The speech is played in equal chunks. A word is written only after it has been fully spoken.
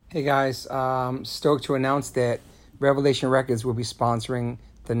Hey guys, stoked to announce that Revelation Records will be sponsoring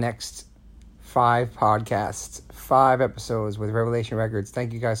the next 5 podcasts, 5 episodes with Revelation Records.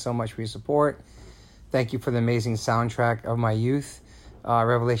 Thank you guys so much for your support. Thank you for the amazing soundtrack of my youth.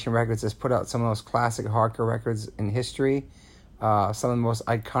 Revelation Records has put out some of the most classic hardcore records in history. Some of the most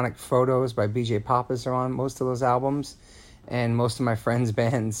iconic photos by BJ Pappas are on most of those albums. And most of my friends'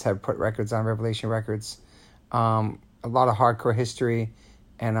 bands have put records on Revelation Records. A lot of hardcore history.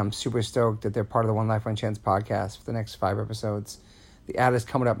 And I'm super stoked that they're part of the One Life, One Chance podcast for the next 5 episodes. The ad is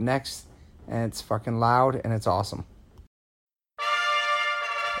coming up next, and it's fucking loud, and it's awesome.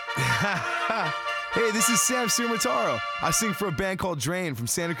 Hey, this is Sam Sumataro. I sing for a band called Drain from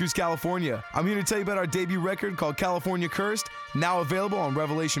Santa Cruz, California. I'm here to tell you about our debut record called California Cursed, now available on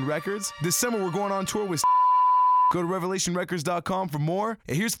Revelation Records. This summer, we're going on tour with Go to revelationrecords.com for more.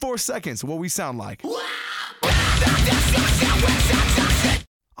 And here's 4 seconds of what we sound like.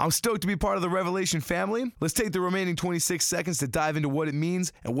 I'm stoked to be part of the Revelation family. Let's take the remaining 26 seconds to dive into what it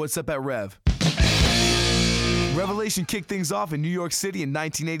means and what's up at Rev. Revelation kicked things off in New York City in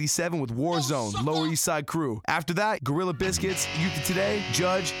 1987 with Warzone, Lower East Side Crew. After that, Gorilla Biscuits, Youth of Today,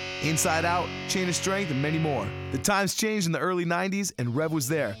 Judge, Inside Out, Chain of Strength, and many more. The times changed in the early 90s, and Rev was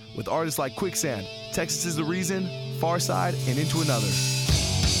there, with artists like Quicksand, Texas is the Reason, Farside, and Into Another.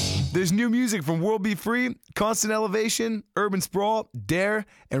 There's new music from World Be Free, Constant Elevation, Urban Sprawl, Dare,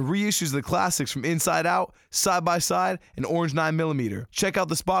 and reissues of the classics from Inside Out, Side by Side, and Orange 9mm. Check out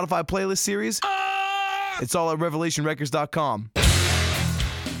the Spotify playlist series. It's all at revelationrecords.com.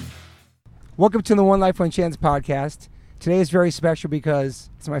 Welcome to the One Life, One Chance podcast. Today is very special because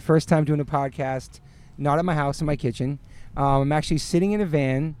it's my first time doing a podcast, not at my house, in my kitchen. I'm actually sitting in a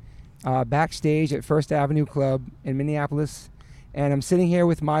van backstage at First Avenue Club in Minneapolis. And I'm sitting here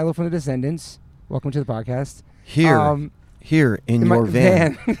with Milo from the Descendants. Welcome to the podcast. Here in your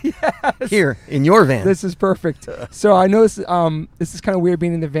van. Yes. Here in your van. This is perfect. So I know this is kind of weird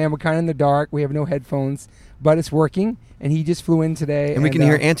being in the van. We're kind of in the dark. We have no headphones, but it's working. And he just flew in today. And we can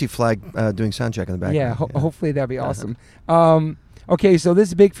hear Anti-Flag doing sound check in the background. Yeah, hopefully that'd be awesome. Okay, so this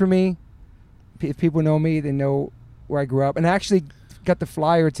is big for me. If people know me, they know where I grew up. And I actually got the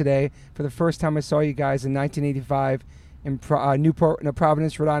flyer today for the first time I saw you guys in 1985. In Newport,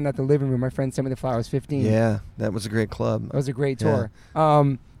 Providence, Rhode Island, at the living room. My friend sent me the flyer. I was 15. Yeah, that was a great club. That was a great tour.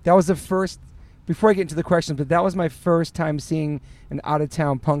 That was the first, before I get into the questions, but that was my first time seeing an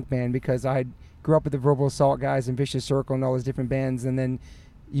out-of-town punk band because I grew up with the Verbal Assault guys and Vicious Circle and all those different bands, and then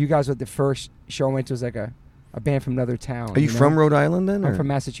you guys were the first show I went to was like a band from another town. Are you from Rhode Island then? I'm from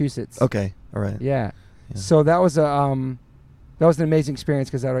Massachusetts. Okay, all right. Yeah. So that was an amazing experience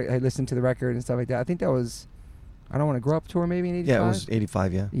because I listened to the record and stuff like that. I think that was... I don't want to grow up tour maybe in 85? Yeah, it was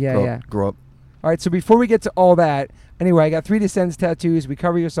 85, yeah. Yeah, Grow up. All right, so before we get to all that, anyway, I got 3 Descendants tattoos. We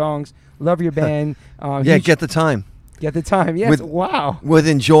cover your songs. Love your band. Get the time. Get the time, yes. Wow. With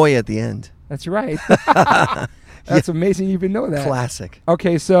enjoy at the end. That's right. That's amazing you even know that. Classic.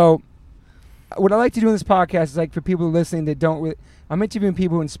 Okay, so what I like to do in this podcast is like for people listening that don't really... I'm interviewing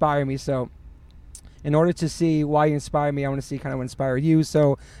people who inspire me, so... In order to see why you inspire me, I want to see kind of what inspired you.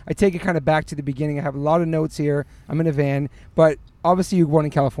 So I take it kind of back to the beginning. I have a lot of notes here. I'm in a van. But obviously you were born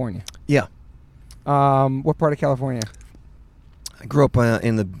in California. Yeah. What part of California? I grew up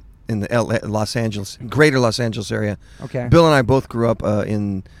in the Los Angeles, greater Los Angeles area. Okay. Bill and I both grew up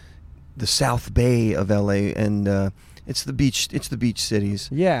in the South Bay of LA, and it's the beach cities.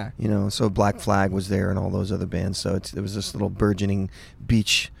 Yeah. You know, so Black Flag was there and all those other bands. So it was this little burgeoning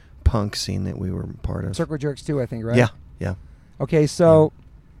beach punk scene that we were part of. Circle Jerks too, I think, right? Yeah. Okay, so,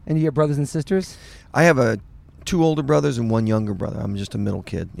 and you have brothers and sisters? I have 2 older brothers and 1 younger brother. I'm just a middle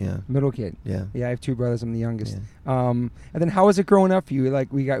kid, yeah. Middle kid. Yeah. Yeah, I have 2 brothers. I'm the youngest. Yeah. And then how was it growing up for you?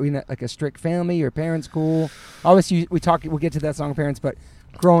 Like, we not like a strict family, your parents cool? Obviously, we'll get to that song, parents, but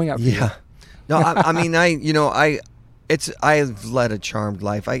growing up for you. No, I mean, I've led a charmed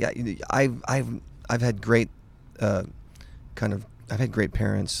life. I've had great, I've had great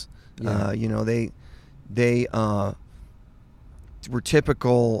parents. Yeah. They were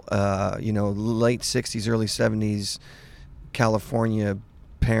typical, late 60s, early 70s California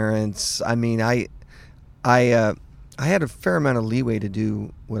parents. I mean, I had a fair amount of leeway to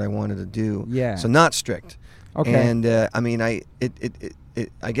do what I wanted to do. Yeah. So not strict. Okay. And I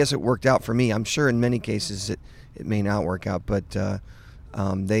guess it worked out for me. I'm sure in many cases it may not work out, but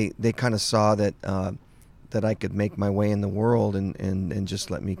they kind of saw that I could make my way in the world and just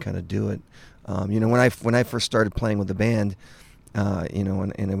let me kind of do it. When I first started playing with the band,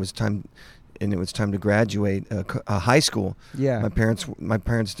 and it was time, it was time to graduate high school. Yeah. My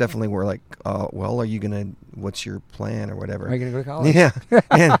parents definitely were like, well, are you gonna? What's your plan or whatever? Are you gonna go to college? Yeah.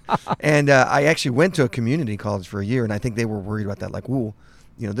 and I actually went to a community college for a year, and I think they were worried about that. Like, ooh,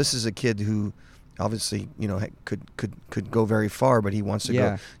 this is a kid who obviously could go very far, but he wants to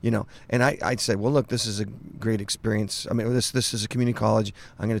go. And I said, well, look, this is a great experience. I mean, this is a community college.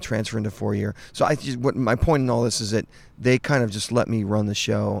 I'm going to transfer into 4-year. So what my point in all this is that they kind of just let me run the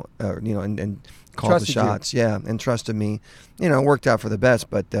show, and call the shots. Yeah, and trusted me. It worked out for the best,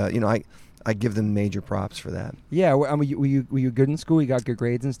 but I give them major props for that. Yeah, were you good in school? You got good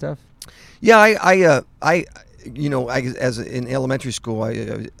grades and stuff? Yeah, I as in elementary school,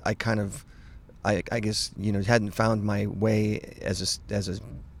 I kind of, I guess hadn't found my way as a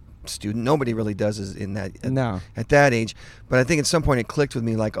student. Nobody really does in that at that age. But I think at some point it clicked with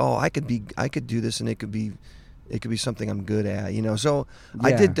me, like, oh, I could do this, and it could be something I'm good at. So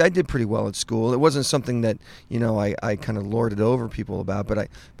I did pretty well at school. It wasn't something that I kind of lorded over people about, but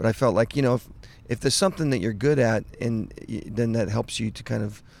I felt like if there's something that you're good at, and then that helps you to kind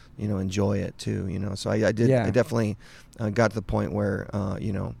of enjoy it too. So I did. I definitely got to the point where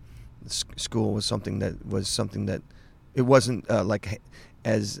school was something that it wasn't like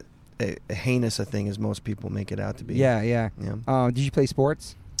as a heinous a thing as most people make it out to be. Yeah. Did you play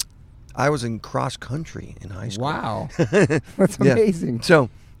sports? I was in cross country in high school. Wow, that's amazing. So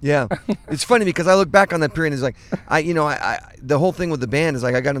yeah, it's funny because I look back on that period and it's like I the whole thing with the band is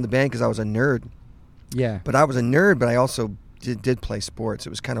like I got in the band because I was a nerd. Yeah, but I was a nerd, but I also did play sports. It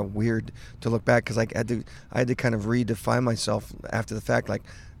was kind of weird to look back because I had to kind of redefine myself after the fact, like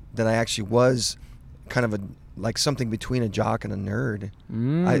that I actually was kind of like something between a jock and a nerd.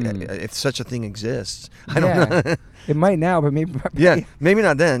 If such a thing exists. I don't know. It might now, but maybe. Yeah, maybe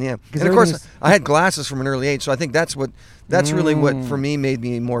not then. Yeah, and of course I had glasses from an early age, so I think that's really what for me made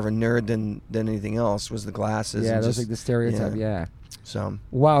me more of a nerd than anything else was the glasses. Yeah, that's like the stereotype. Yeah. So.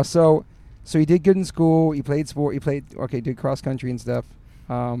 Wow. So you did good in school. You played sport. Did cross country and stuff.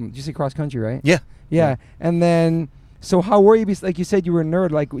 Did you say cross country, right? Yeah. And then, so how were you? Like you said, you were a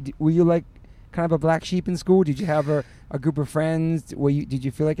nerd. Like, were you like kind of a black sheep in school? Did you have a group of friends? Did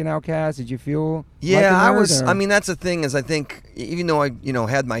you feel like an outcast? Did you feel? Yeah, like a nerd, I was. Or? I mean, that's the thing is I think even though I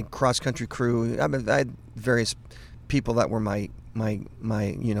had my cross country crew, I had various people that were my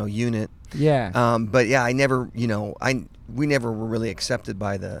unit. Yeah. But yeah, I never we never were really accepted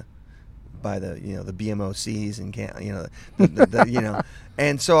by the the BMOCs and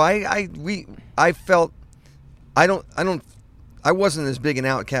and so I felt I wasn't as big an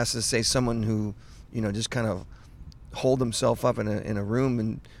outcast as say someone who just kind of hold himself up in a room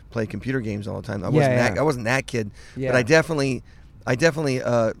and play computer games all the time. I wasn't that kid, but I definitely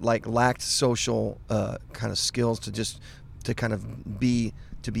like lacked social kind of skills to kind of be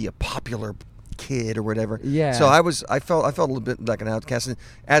a popular kid or whatever. Yeah. So I felt a little bit like an outcast, and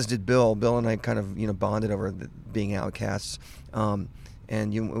as did Bill. Bill and I kind of bonded over being outcasts.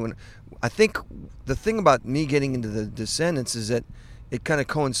 I think the thing about me getting into the Descendants is that it kind of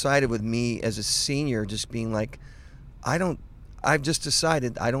coincided with me as a senior just being like, I've just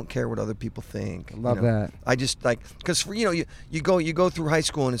decided I don't care what other people think. Love that. I just like, because you go through high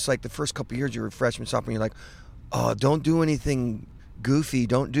school and it's like the first couple of years you're a freshman, sophomore, you're like, oh, don't do anything goofy.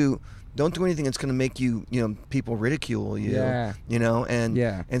 Don't do anything that's going to make you people ridicule you. Yeah.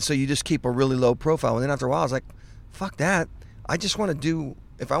 And so you just keep a really low profile. And then after a while, I was like, fuck that. I just want to do.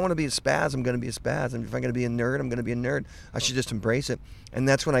 If I want to be a spaz, I'm going to be a spaz. And if I'm going to be a nerd, I'm going to be a nerd. I should just embrace it. And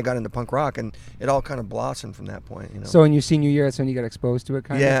that's when I got into punk rock, and it all kind of blossomed from that point. So in your senior year, that's when you got exposed to it,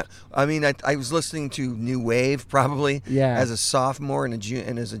 kind of? Yeah. I mean, I was listening to New Wave probably as a sophomore and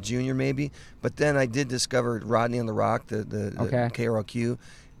as a junior maybe. But then I did discover Rodney on the Rock, the KROQ,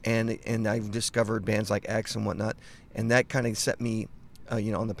 and I discovered bands like X and whatnot. And that kind of set me,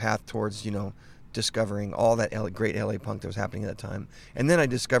 on the path towards, discovering all that great LA punk that was happening at that time. And then I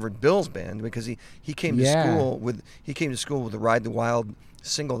discovered Bill's band because he came to school with the Ride the Wild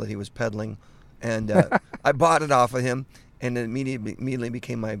single that he was peddling, and I bought it off of him, and it immediately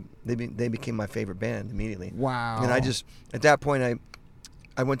became they became my favorite band immediately. Wow. And I just at that point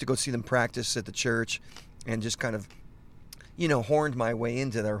I went to go see them practice at the church, and just kind of horned my way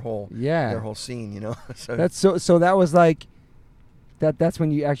into their whole scene. So that was like that's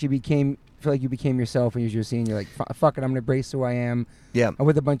when you actually feel like you became yourself when you were seeing. You're like, fuck it, I'm gonna embrace who I am. Yeah. I'm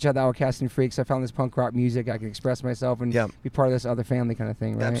with a bunch of other outcasts and freaks. I found this punk rock music. I can express myself and be part of this other family kind of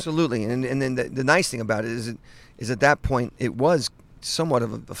thing, right? Absolutely. And then the nice thing about it is at that point it was somewhat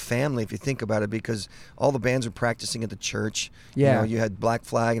of a family if you think about it, because all the bands were practicing at the church. Yeah. You know, you had Black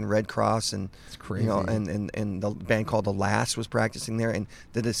Flag and Red Cross, and It's crazy. you know, and the band called The Last was practicing there, and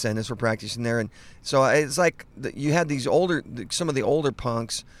the Descendants were practicing there, and so it's like you had these some of the older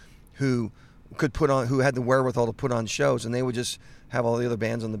punks who who had the wherewithal to put on shows, and they would just have all the other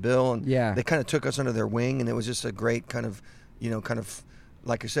bands on the bill, and Yeah. they kind of took us under their wing, and it was just a great kind of,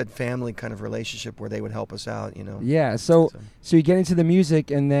 like I said, family kind of relationship where they would help us out, you know. Yeah. So you get into the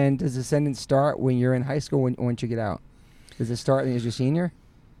music, and then does Descendants start when you're in high school? Once you get out, does it start as your senior?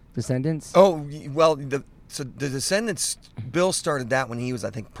 Descendants. Oh well, the Descendants. Bill started that when he was, I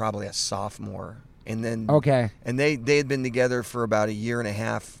think, probably a sophomore, and then Okay. and they had been together for about a year and a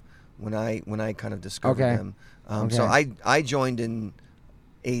half when I kind of discovered Okay. them. So I joined in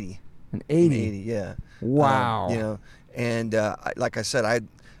 '80. An In 80. '80, yeah. Wow. You know, and like I said,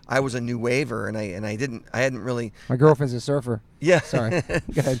 I was a new waver, and I hadn't really. My girlfriend's a surfer. Yeah. Sorry.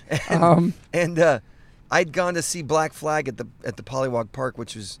 Go ahead. And I'd gone to see Black Flag at the Pollywog Park,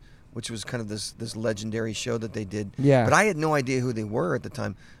 which was kind of this legendary show that they did. Yeah. But I had no idea who they were at the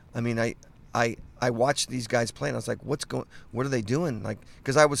time. I mean, I watched these guys play, and I was like, what are they doing? Like,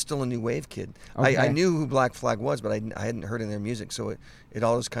 because I was still a new wave kid. Okay. I knew who Black Flag was, but I hadn't heard of their music, so it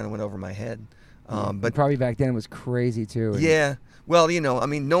all just kind of went over my head. But probably back then it was crazy too. Yeah. Well, you know, I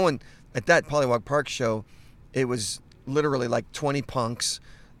mean, no one at that Pollywog Park show, it was literally like 20 punks,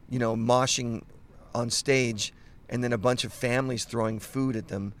 you know, moshing on stage, and then a bunch of families throwing food at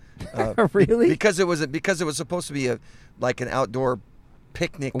them. Really? Because it was supposed to be an outdoor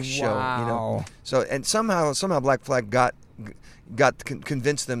picnic show, you know. Wow. So and somehow Black Flag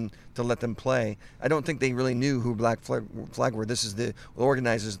convinced them to let them play. I don't think they really knew who Black Flag were. This is the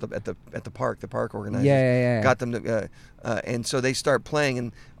organizers at the park. The park organizers got them to, and so they start playing,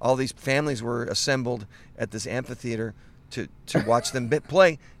 and all these families were assembled at this amphitheater to watch them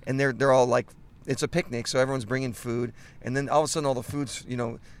play, and they're all like, it's a picnic, so everyone's bringing food, and then all of a sudden all the food's, you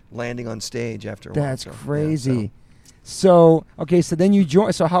know, landing on stage after a while. That's So, yeah, crazy. So okay, so then you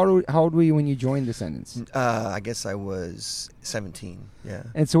joined. So how old were you when you joined Descendants? I guess I was 17. Yeah.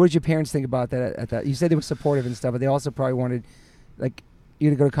 And so what did your parents think about that? At that, you said they were supportive and stuff, but they also probably wanted, like, you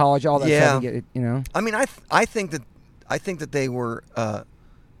to go to college, all that stuff, to get it, you know. I mean, I think that they were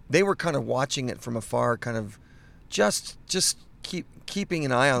kind of watching it from afar, kind of just keeping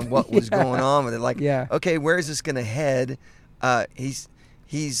an eye on what was going on with it. Like, okay, where is this going to head? He's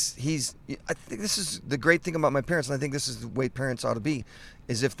I think this is the great thing about my parents, and I think this is the way parents ought to be,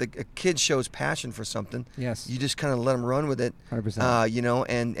 is if a kid shows passion for something, Yes. you just kind of let them run with it. 100%. You know,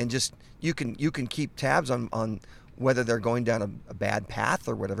 and just you can keep tabs on whether they're going down a bad path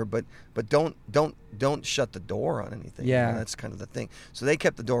or whatever, but don't shut the door on anything. Yeah. You know, that's kind of the thing. So they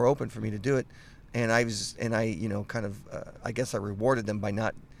kept the door open for me to do it, and I you know, kind of I guess I rewarded them by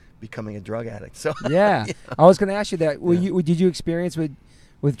not becoming a drug addict. So Yeah. I was going to ask you that. Yeah. Did you experience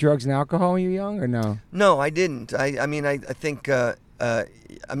with drugs and alcohol when you were young, or no? No, I didn't. I mean, I think, I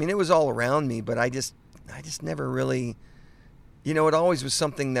mean, it was all around me, but I just never really, you know, it always was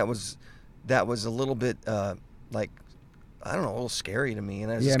something that was a little bit, like, I don't know, a little scary to me.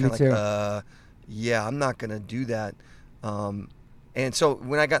 And I was just kind of like, yeah, I'm not going to do that. And so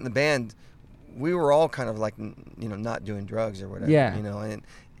when I got in the band, we were all kind of like, you know, not doing drugs or whatever, you know, and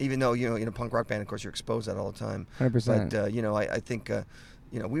even though, you know, in a punk rock band, of course, you're exposed to that all the time. 100%. But, you know, I think,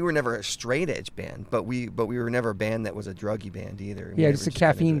 you know, we were never a straight edge band, but we were never a band that was a druggy band either. Yeah, just a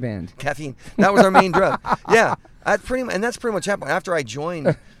caffeine band. Caffeine. That was our main drug. Yeah, that's pretty much happened after I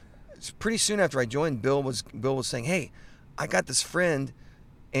joined. Pretty soon after I joined, Bill was saying, "Hey, I got this friend,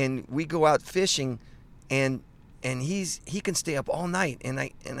 and we go out fishing, and he can stay up all night." And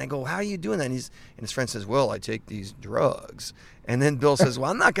I go, "How are you doing that?" And his friend says, "Well, I take these drugs." And then Bill says, "Well,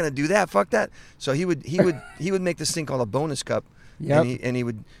 I'm not going to do that. Fuck that." So he would make this thing called a bonus cup. Yep. And he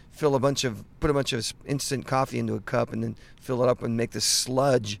would put a bunch of instant coffee into a cup, and then fill it up and make this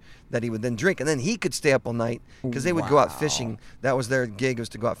sludge that he would then drink, and then he could stay up all night because they would go out fishing. That was their gig, was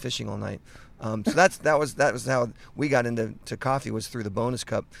to go out fishing all night. So that was how we got into coffee, was through the bonus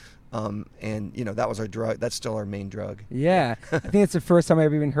cup, and you know, that was our drug. That's still our main drug. Yeah, I think it's the first time I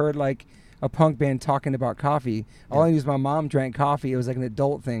ever even heard like a punk band talking about coffee. All I knew was my mom drank coffee. It was like an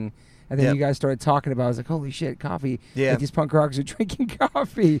adult thing. And then you guys started talking about it. I was like, holy shit, coffee. Yeah. Like these punk rockers are drinking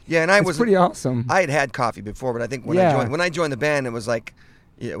coffee. Yeah, and it's pretty awesome. I had coffee before, but I think when I joined the band, it was like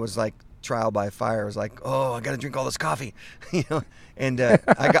trial by fire. It was like, oh, I got to drink all this coffee, you know. And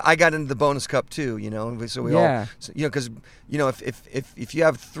I got into the bonus cup too, you know. So we all, you know, because you know, if you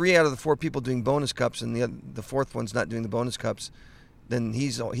have 3 out of the 4 people doing bonus cups and the fourth one's not doing the bonus cups, then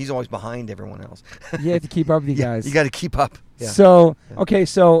he's always behind everyone else. You have to keep up with you guys. You got to keep up. Yeah. So okay,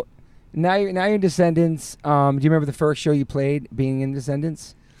 so now you're in Descendants. Do you remember the first show you played being in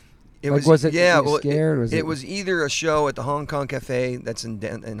Descendants? It like, was it? Yeah. Were you scared? Was it was either a show at the Hong Kong Cafe that's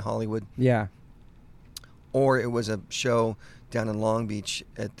in Hollywood. Yeah. Or it was a show down in Long Beach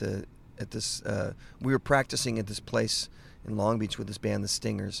at this. We were practicing at this place in Long Beach with this band, the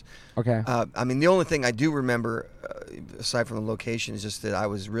Stingers. Okay. I mean, the only thing I do remember, aside from the location, is just that I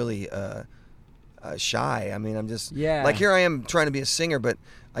was really shy. I mean, I'm just like, here I am trying to be a singer, but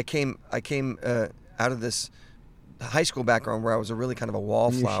I came out of this high school background where I was a really kind of a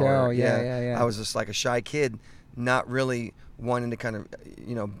wallflower. Yeah. I was just like a shy kid, not really wanting to kind of,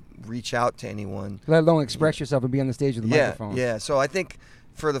 reach out to anyone. Let alone express yourself and be on the stage with a microphone. Yeah. So I think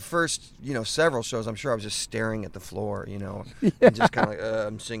for the first, several shows, I'm sure I was just staring at the floor, and just kind of like,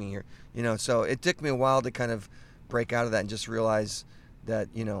 I'm singing here, So it took me a while to kind of break out of that and just realize that,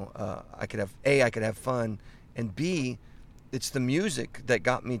 I could have fun, and B, it's the music that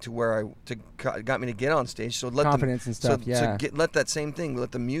got me to where got me to get on stage. So let confidence and stuff. Let that same thing,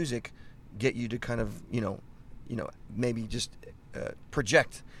 let the music get you to kind of, maybe just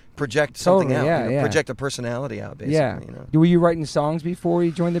project something out. Project a personality out, basically. Yeah. Were you writing songs before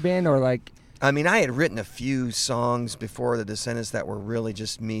you joined the band, or like? I mean, I had written a few songs before the Descendants that were really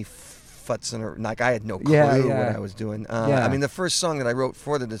just me futzing, like I had no clue what I was doing. I mean, the first song that I wrote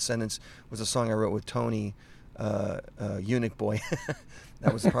for the Descendants was a song I wrote with Tony, Eunuch Boy.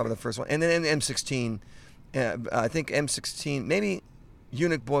 That was probably the first one. And then M16, I think M16, maybe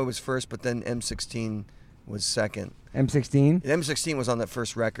Eunuch Boy was first, but then M16 was second. M16? M16 was on that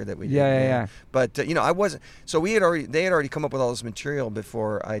first record that we did. Yeah. But I wasn't. So they had already come up with all this material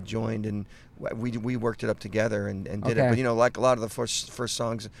before I joined, and we worked it up together and did it. But like a lot of the first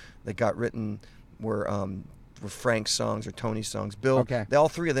songs that got written were Frank's songs or Tony's songs. Bill, all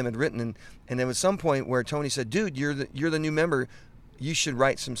three of them had written, and there was some point where Tony said, "Dude, you're the new member. You should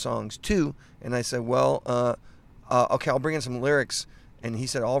write some songs too." And I said, "Well, okay, I'll bring in some lyrics." And he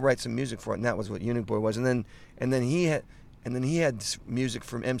said, "I'll write some music for it," and that was what Eunuch Boy was. And then he had music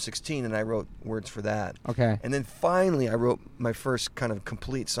from M16, and I wrote words for that. Okay. And then finally, I wrote my first kind of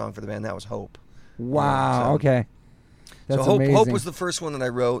complete song for the band. That was Hope. Wow. Okay. That's so amazing. Hope was the first one that I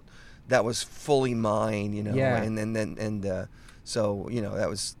wrote that was fully mine. Yeah. So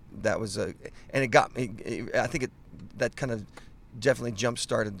that was and it got me. I think that kind of definitely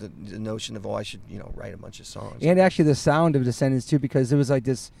jump-started the notion of, I should, write a bunch of songs. And actually the sound of Descendants, too, because it was like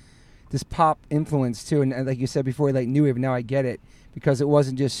this pop influence, too. And like you said before, like new wave, now I get it. Because it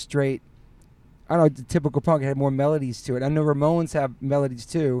wasn't just straight, I don't know, the typical punk. It had more melodies to it. I know Ramones have melodies,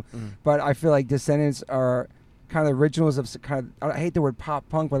 too. But I feel like Descendants are kind of originals of kind of, I hate the word pop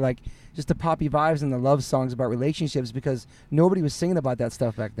punk, but like just the poppy vibes and the love songs about relationships, because nobody was singing about that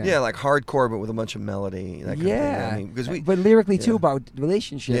stuff back then. Yeah, like hardcore, but with a bunch of melody. That kind of thing. I mean, because but lyrically too, about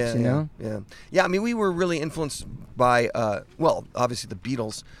relationships. Yeah. I mean, we were really influenced by, obviously the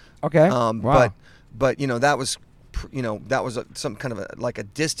Beatles. Okay. Wow. But that was, some kind of a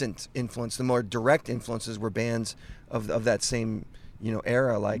distant influence. The more direct influences were bands of that same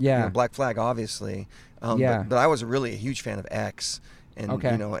era, like Black Flag, obviously. But I was really a huge fan of X. And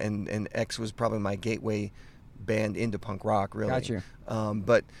and X was probably my gateway band into punk rock, really. Got you.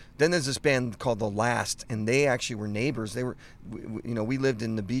 But then there's this band called The Last, and they actually were neighbors. They were, we lived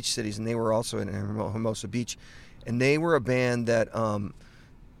in the beach cities, and they were also in Hermosa Beach, and they were a band that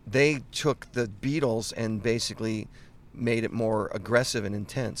they took the Beatles and basically made it more aggressive and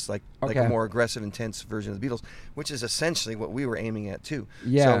intense, like a more aggressive, intense version of the Beatles, which is essentially what we were aiming at too.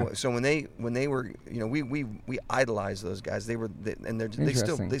 Yeah. So when they were, we idolized those guys.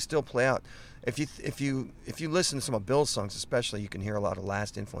 They still play out. If you listen to some of Bill's songs, especially, you can hear a lot of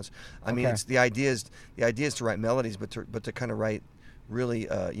Last influence. I mean, it's the idea is to write melodies, but to kind of write really,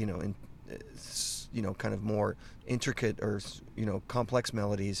 kind of more intricate or complex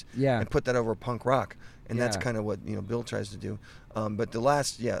melodies, and put that over punk rock. And that's kind of what Bill tries to do. But The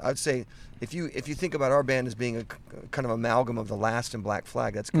Last, I'd say if you think about our band as being a kind of amalgam of The Last and Black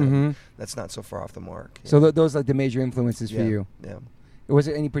Flag, that's kind of, that's not so far off the mark. So those are like the major influences for you. Yeah. Was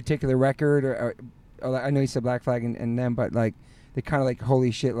it any particular record or I know you said Black Flag and them, but like they kind of like,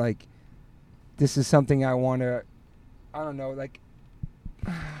 holy shit, like this is something I want to, I don't know, like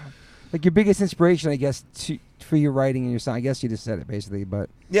your biggest inspiration, I guess, for your writing and your song. I guess you just said it basically, but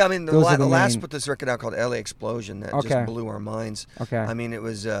yeah, I mean, the Last put this record out called LA Explosion that just blew our minds. Okay. I mean, it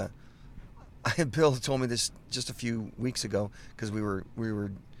was. Bill told me this just a few weeks ago because we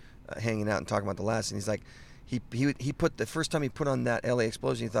were hanging out and talking about The Last, and he's like, he put the first time he put on that LA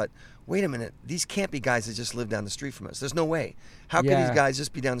Explosion, he thought, wait a minute, these can't be guys that just live down the street from us. There's no way. How could these guys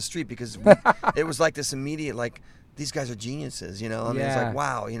just be down the street? Because it was like this immediate, like, these guys are geniuses, you know? I mean, it's like,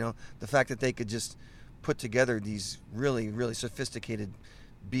 wow, you know, the fact that they could just put together these really, really sophisticated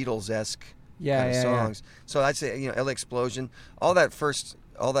Beatles-esque kind of songs. So I'd say, you know, LA Explosion, all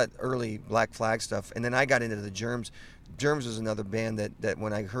that early Black Flag stuff. And then I got into the Germs. Germs was another band that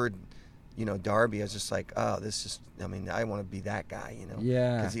when I heard, you know, Darby, I was just like, oh, this is, I mean, I want to be that guy, you know?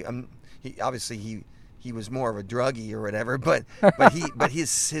 Yeah. Because he obviously he was more of a druggie or whatever, but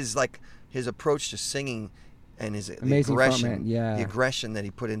his approach to singing and the aggression, the aggression that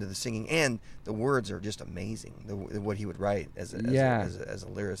he put into the singing, and the words are just amazing. What he would write as a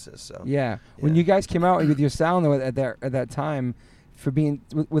lyricist. So when you guys came out with your sound though, at that time, for being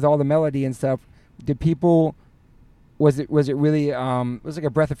with all the melody and stuff, did people? Was it really it was like a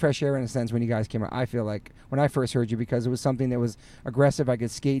breath of fresh air in a sense when you guys came out? I feel like when I first heard you, because it was something that was aggressive. I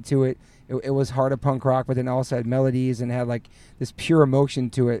could skate to it. It was harder punk rock, but then also had melodies and had like this pure emotion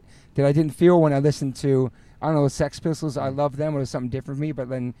to it that I didn't feel when I listened to, I don't know, Sex Pistols. I love them. It was something different for me. But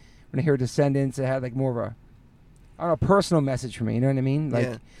then when I hear Descendants, it had like more of a, I don't know, personal message for me. You know what I mean?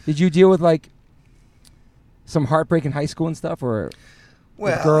 Like, did you deal with like some heartbreak in high school and stuff, or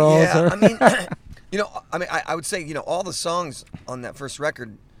with girls? Yeah, or? I mean, you know, I would say, you know, all the songs on that first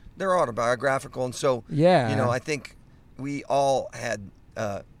record, they're autobiographical, and so you know, I think we all had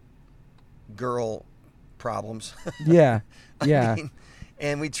girl problems. I mean,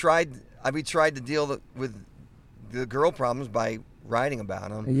 and we tried to deal with the girl problems by writing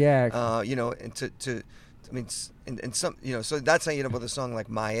about them. You know, and to I mean, and some, you know, so that's how you know about a song like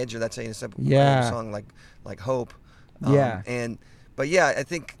My Edge, or that's how you know a song like Hope. But I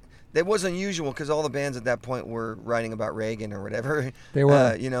think that was unusual because all the bands at that point were writing about Reagan or whatever. They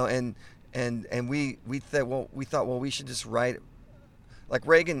were, you know, and we thought we should just write like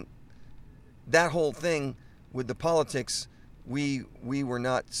Reagan. That whole thing with the politics, we were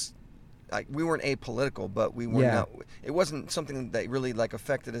not, like, we weren't apolitical, but we were not. It wasn't something that really like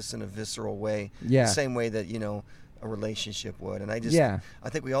affected us in a visceral way. The same way that, you know, a relationship would. And I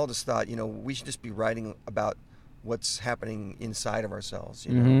think we all just thought, you know, we should just be writing about what's happening inside of ourselves,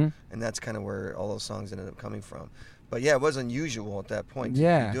 you know, and that's kind of where all those songs ended up coming from. But it was unusual at that point to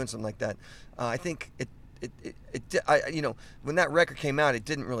be doing something like that. I think you know, when that record came out, it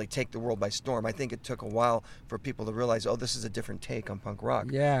didn't really take the world by storm. I think it took a while for people to realize, oh, this is a different take on punk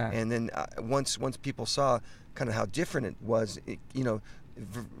rock. And then once people saw kind of how different it was, you know,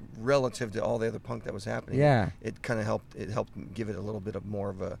 relative to all the other punk that was happening, it kind of helped. It helped give it a little bit of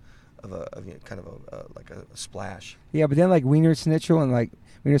more of a you know, kind of like a splash. Yeah, but then like Wiener Schnitzel and like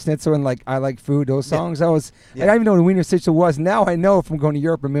I Like Food, those songs. That was like, I didn't even know what Wiener Schnitzel was. Now I know from going to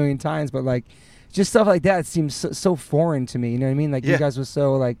Europe a million times, but like just stuff like that seems so foreign to me. You know what I mean? Like you guys were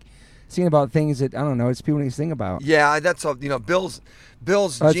so like singing about things that, I don't know, it's people need to sing about. Yeah, that's all. You know, Bill's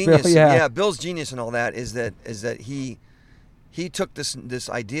genius. Bill, Bill's genius and all that is that he took this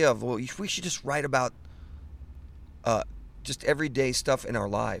idea of, well, we should just write about just everyday stuff in our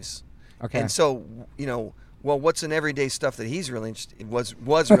lives. Okay. And so, you know, well, what's an everyday stuff that he's really interested was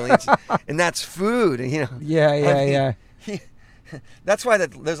really interested, and that's food. You know. That's why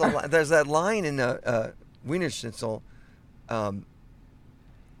there's that line in Wiener Schnitzel.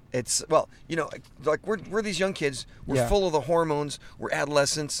 It's, well, you know, like we're these young kids. We're full of the hormones. We're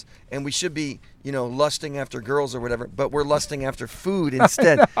adolescents, and we should be, you know, lusting after girls or whatever. But we're lusting after food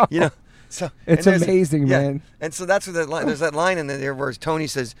instead. You know. So it's amazing, man. And so that's where there's that line in there where Tony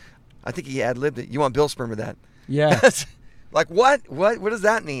says, I think he ad-libbed it, you want Bill sperm with that. Yeah. Like, what does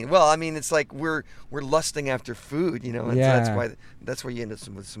that mean? Well, I mean, it's like we're lusting after food, you know, and so that's where you end up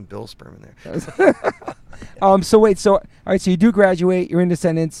with some Bill sperm in there. So wait, all right, so you do graduate, you're in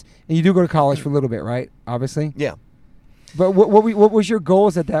Descendants, and you do go to college for a little bit, right? Obviously. Yeah. But what was your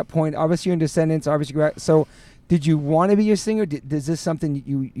goals at that point? Obviously, you're in Descendants. Obviously, so did you want to be a singer? Is this something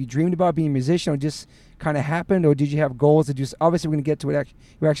you dreamed about, being a musician, or just kind of happened, or did you have goals to just? Obviously, we're going to get to what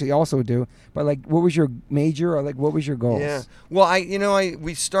you actually also do. But like, what was your major, or like, what was your goals? Yeah. Well,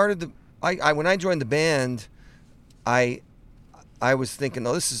 we started when I joined the band, I was thinking,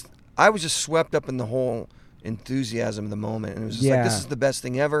 I was just swept up in the whole enthusiasm of the moment, and it was just like, this is the best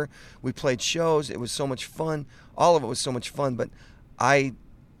thing ever. We played shows. It was so much fun. All of it was so much fun. But I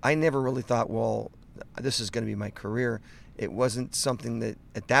never really thought, well, this is going to be my career. It wasn't something that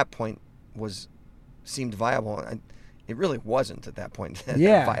at that point seemed viable. It really wasn't at that point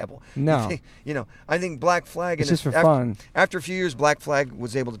viable. No. You know, I think Black Flag, it's just for fun. After a few years, Black Flag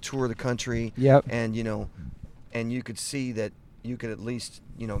was able to tour the country. Yep. And, you know, and you could see that you could at least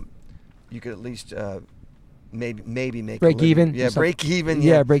maybe make break a living. even. Yeah, break even.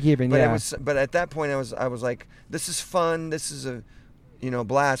 Yeah, break even. But yeah. but at that point, I was like, this is fun. This is a,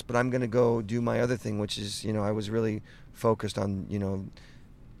 blast. But I'm gonna go do my other thing, which is, I was really focused on,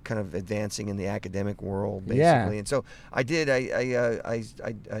 kind of advancing in the academic world, basically. Yeah. And so I did.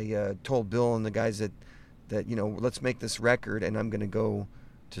 I told Bill and the guys that let's make this record, and I'm gonna go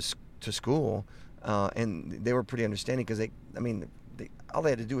to school, and they were pretty understanding because all they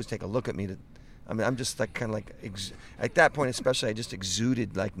had to do was take a look at me to. I'm just like kind of like at that point, especially, I just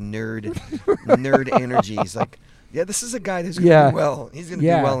exuded like nerd energy. He's like, yeah, this is a guy who's gonna do well. He's gonna do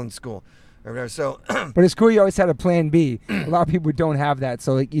well in school, or whatever. So, but it's cool. You always had a plan B. A lot of people don't have that.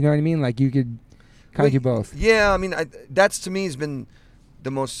 So, like, you know what I mean? Like, you could kind of do both. Yeah, that's to me has been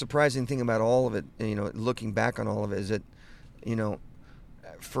the most surprising thing about all of it. Looking back on all of it, is that,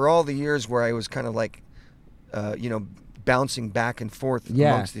 for all the years where I was kind of like, bouncing back and forth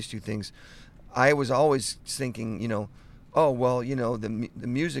amongst these two things, I was always thinking, oh well, the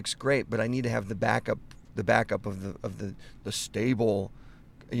music's great, but I need to have the backup of the stable,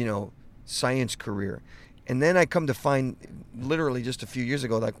 science career. And then I come to find, literally just a few years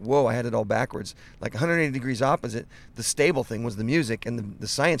ago, like, whoa, I had it all backwards. Like 180 degrees opposite. The stable thing was the music, and the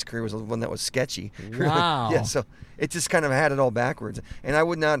science career was the one that was sketchy. Wow. Yeah, so it just kind of had it all backwards.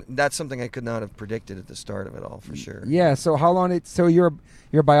 And that's something I could not have predicted at the start of it all, for sure. Yeah, so so you're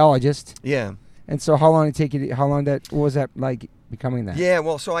a biologist. Yeah. And so what was that like becoming that? Yeah,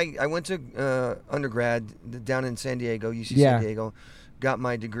 well, so I went to undergrad down in San Diego, UC San Diego. Got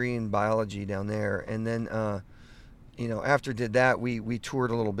my degree in biology down there, and then after did that, we toured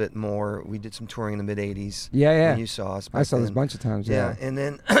a little bit more. We did some touring in the mid '80s. Yeah. And you saw us. I saw this a bunch of times. Yeah. And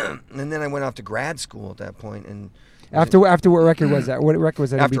then I went off to grad school at that point. And after what record was that? What record was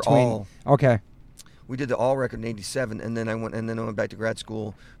that? After in between? All. Okay. We did the All record in '87, and then I went back to grad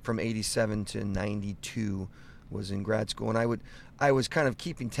school from '87 to '92. Was in grad school, and I was kind of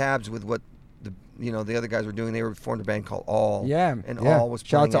keeping tabs with what the other guys were doing. They formed a band called All. Yeah. And All was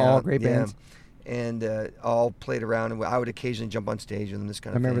shout out to All, out. great bands. And All played around, and I would occasionally jump on stage and this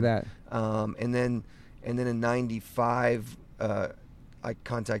kind of thing. I remember that. And then in '95, I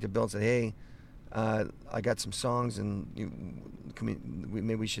contacted Bill and said, hey, I got some songs, and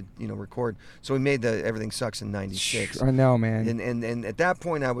maybe we should record. So we made the Everything Sucks in '96. I know, man. And at that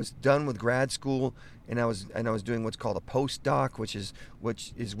point, I was done with grad school, and I was doing what's called a postdoc, which is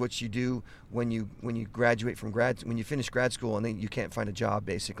what you do when you graduate from when you finish grad school, and then you can't find a job,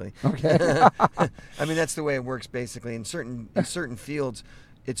 basically. Okay. That's the way it works, basically. In certain fields,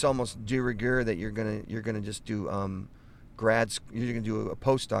 it's almost de rigueur that you're gonna just do you're gonna do a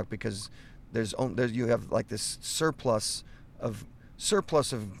postdoc, because you have like this surplus of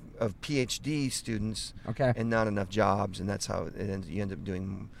PhD students, okay, and not enough jobs, and that's how you end up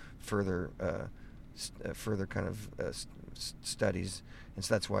doing further kind of studies, and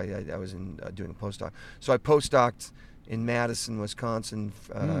so that's why I was doing a postdoc. So I postdoced in Madison, Wisconsin,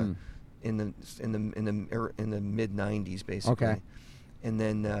 in the mid '90s, basically. Okay. And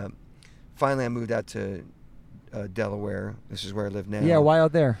then finally I moved out to Delaware. This is where I live now. Yeah, why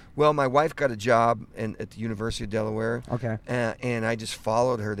out there? Well, my wife got a job at the University of Delaware. Okay. And I just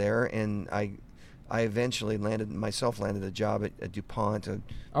followed her there, and I eventually landed a job at DuPont, a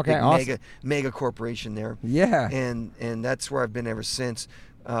big awesome. mega corporation there. Yeah. And that's where I've been ever since.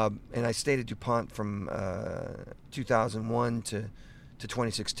 And I stayed at DuPont from 2001 to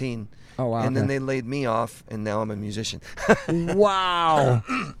 2016. Oh, wow. And then they laid me off, and now I'm a musician. Wow.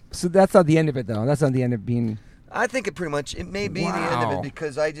 So that's not the end of it, though. That's not the end of being... I think it may be the end of it,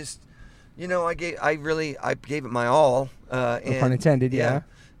 because I just, I gave it my all. No pun intended, yeah.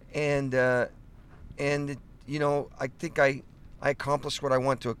 And I think I accomplished what I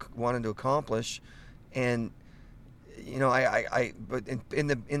wanted to accomplish, and but in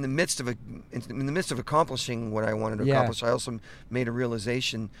the midst of accomplishing what I wanted to accomplish, I also made a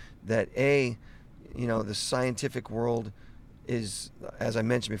realization that the scientific world is, as I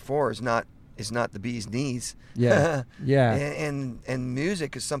mentioned before, is not the bee's knees. Yeah. Yeah. And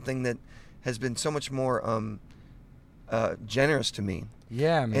music is something that has been so much more generous to me.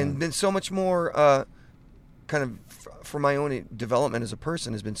 Yeah, man. And been so much more kind of for my own development as a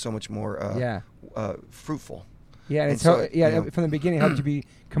person, has been so much more fruitful. Yeah, and so from the beginning, it helped you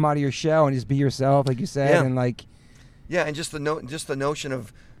come out of your shell and just be yourself, like you said, and like. Yeah, and just the notion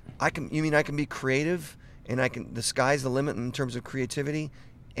of, I can be creative, and the sky's the limit in terms of creativity,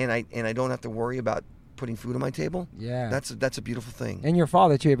 and I don't have to worry about putting food on my table. Yeah, that's a beautiful thing. And your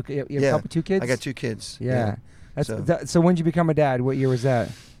father too. You have a couple, 2 kids. I got 2 kids. Yeah. So when did you become a dad? What year was that?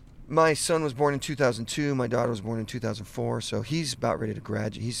 My son was born in 2002. My daughter was born in 2004. So he's about ready to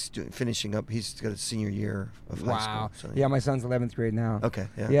graduate. He's finishing up. He's got a senior year of high school. So, Yeah, my son's 11th grade now. Okay.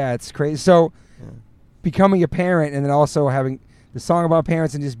 Yeah. Yeah, it's crazy. So Yeah. becoming a parent and then also having the song about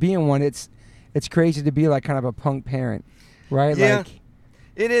parents and just being one, it's crazy to be like kind of a punk parent, right? Yeah. Like,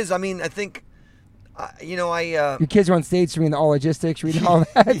 It is. I mean, I think, your kids are on stage reading all logistics, reading all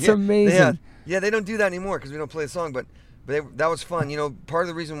that. It's amazing. Yeah, they don't do that anymore because we don't play the song, but that was fun. Part of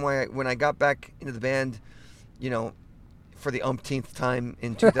the reason why when I got back into the band, for the umpteenth time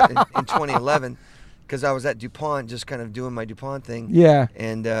in 2011, because I was at DuPont just kind of doing my DuPont thing. Yeah.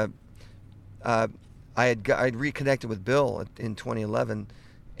 And I'd reconnected with Bill in 2011,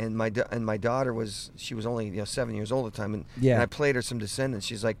 and my daughter was only 7 years old at the time, and I played her some Descendants.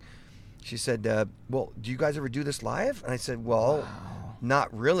 She said, well, do you guys ever do this live? And I said, well, wow.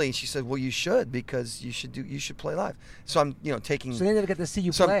 Not really. She said, well, you should, because you should play live. So I'm taking. So they never get to see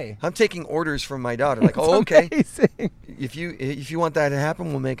you play. I'm taking orders from my daughter, like, oh, okay. Amazing. If you want that to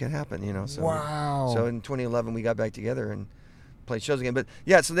happen, we'll make it happen. So wow. So in 2011 we got back together and played shows again. But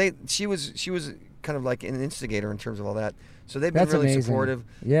yeah, so she was kind of like an instigator in terms of all that. So they've been really amazing. supportive.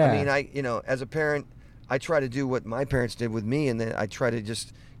 Yeah. I mean, as a parent, I try to do what my parents did with me, and then I try to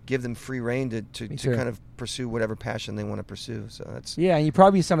just give them free rein to kind of pursue whatever passion they want to pursue. So that's and you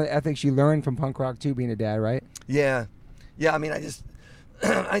probably some of the ethics you learned from punk rock too, being a dad, right? Yeah. I mean, I just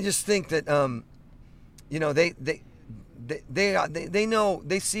I just think that they know,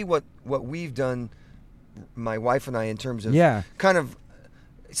 they see what we've done, my wife and I, in terms of kind of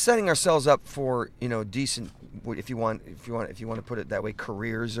setting ourselves up for decent, if you want to put it that way,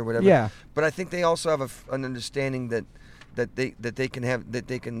 careers or whatever. Yeah. But I think they also have an understanding that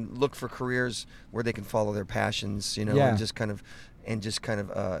they can look for careers where they can follow their passions, and just kind of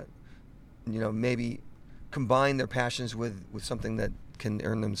maybe combine their passions with something that can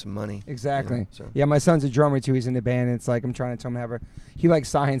earn them some money. Exactly. So. Yeah, my son's a drummer too. He's in the band. And it's like I'm trying to tell him he likes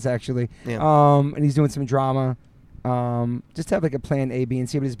science actually. Yeah. And he's doing some drama. Just have like a plan A, B, and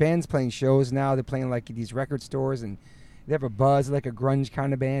C. But his band's playing shows now. They're playing like these record stores, and they have a buzz, like a grunge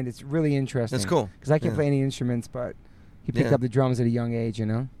kind of band. It's really interesting. That's cool. Because I can't play any instruments, but he picked up the drums at a young age,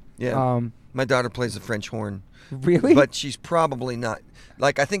 Yeah. My daughter plays the French horn. Really? But she's probably not.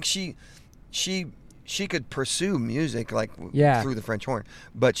 Like, I think she could pursue music like through the French horn,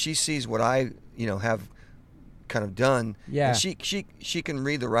 but she sees what I have kind of done. Yeah. And she can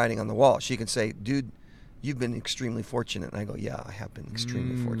read the writing on the wall. She can say, "Dude, you've been extremely fortunate." And I go, "Yeah, I have been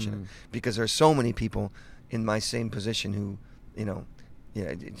extremely fortunate, because there's so many people in my same position who,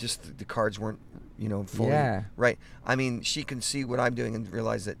 just the cards weren't, fully right." I mean, she can see what I'm doing and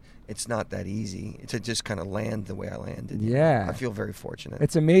realize that it's not that easy to just kind of land the way I landed. Yeah. I feel very fortunate.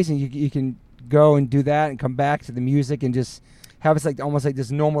 It's amazing. You can go and do that and come back to the music and just have it almost like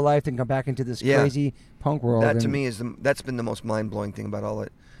this normal life and come back into this crazy punk world. That to me that's been the most mind-blowing thing about all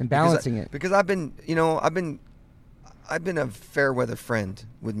it. And balancing it. Because I've been a fair weather friend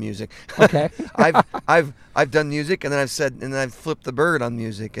with music. Okay. I've done music, and then I've flipped the bird on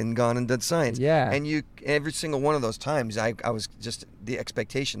music and gone and done science. Yeah. And every single one of those times, I was just, the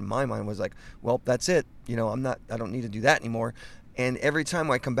expectation in my mind was like, well, that's it. I don't need to do that anymore. And every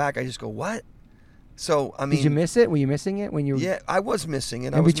time I come back, I just go, what? So I mean, did you miss it? Were you missing it when you? Yeah, I was missing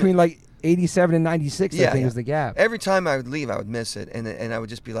it. In between like 87 and 96, I think was the gap. Every time I would leave, I would miss it, and I would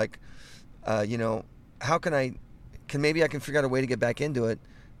just be like, how can I figure out a way to get back into it?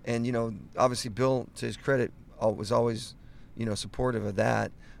 And obviously Bill, to his credit, was always supportive of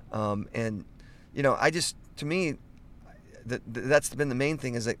that. And I just, to me, that's been the main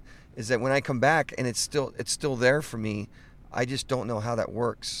thing, is that when I come back and it's still there for me, I just don't know how that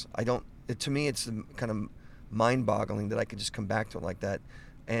works. To me, it's kind of mind-boggling that I could just come back to it like that.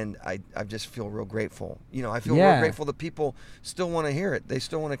 And I just feel real grateful. I feel real grateful that people still want to hear it. They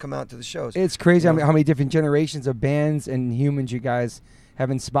still want to come out to the shows. It's crazy how many different generations of bands and humans you guys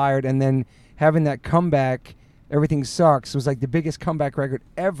have inspired. And then having that comeback, Everything Sucks, was like the biggest comeback record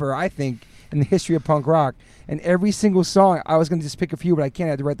ever, I think, in the history of punk rock. And every single song, I was going to just pick a few, but I can't.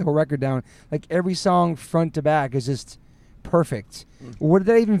 I had to write the whole record down. Like every song front to back is just perfect. What did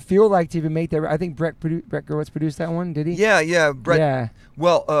that even feel like to even make that? I think Brett Gurewitz produced that one, did he? Yeah, Brett. Yeah.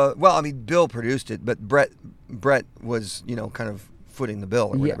 Well, I mean, Bill produced it, but Brett was, kind of footing the bill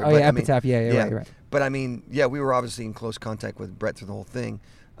or whatever. Yeah, Epitaph. Right. But I mean, we were obviously in close contact with Brett through the whole thing.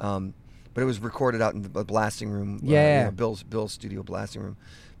 But it was recorded out in the blasting room. Bill's studio blasting room.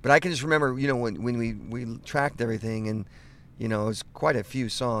 But I can just remember, when we tracked everything, and it was quite a few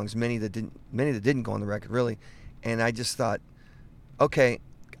songs, many that didn't go on the record really. And I just thought, okay,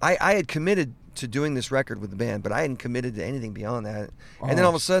 I had committed to doing this record with the band, but I hadn't committed to anything beyond that. And then all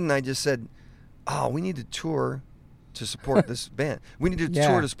of a sudden, I just said, "Oh, we need to tour to support this band. We need to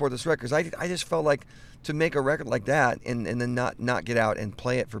tour to support this record." 'Cause I just felt like to make a record like that and then not get out and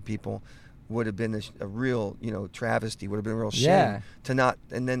play it for people would have been a real, travesty. Would have been a real shame to not.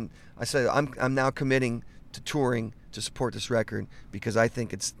 And then I said, I'm now committing to touring to support this record because I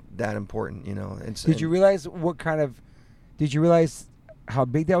think it's that important. Did you realize Did you realize how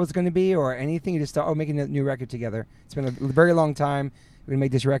big that was going to be, or anything? You just thought, making a new record together. It's been a very long time. We're going to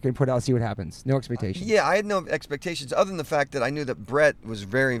make this record and put it out, see what happens. No expectations. Yeah, I had no expectations other than the fact that I knew that Brett was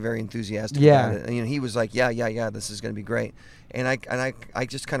very, very enthusiastic about it. And, he was like, yeah, this is going to be great. And I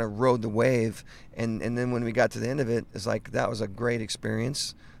just kind of rode the wave. And then when we got to the end of it, it's like, that was a great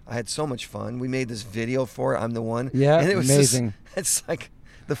experience. I had so much fun. We made this video for it. I'm the one. Yeah, and it was amazing. It's like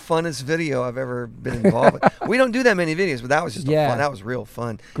the funnest video I've ever been involved with. We don't do that many videos, but that was just fun. That was real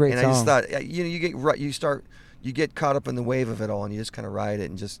fun. Great and song. I just thought, you get caught up in the wave of it all, and you just kind of ride it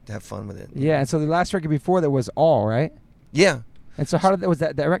and just have fun with it. Yeah, and so the last record before that was All, right? Yeah. And so how was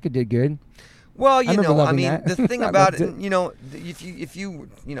that record did good? Well, I mean, that. The thing about it, if you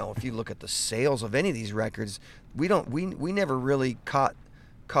look at the sales of any of these records, we never really caught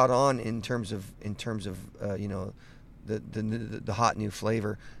on in terms of the hot new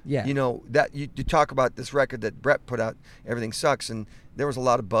flavor. Yeah. That you talk about this record that Brett put out, Everything Sucks, and there was a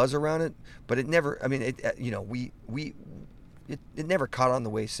lot of buzz around it, but it never. I mean, it never caught on the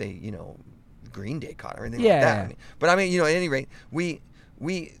way, say, Green Day caught or anything like that. But at any rate, we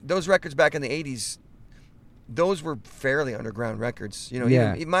those records back in the '80s, those were fairly underground records.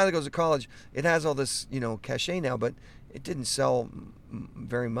 Even Miley Goes to College, it has all this cachet now, but it didn't sell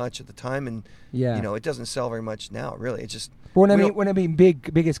very much at the time, and it doesn't sell very much now. Really, it's just. But when I mean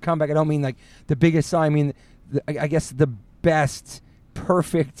biggest comeback, I don't mean like the biggest song. I mean, I guess the best,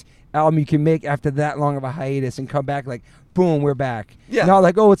 perfect album you can make after that long of a hiatus and come back like, boom, we're back. Yeah. Not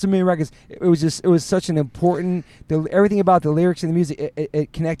like, oh, it's a million records. It was such an important. Everything about the lyrics and the music,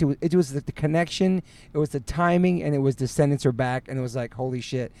 it connected with. It was the connection. It was the timing, and it was Descendants Are Back, and it was like, holy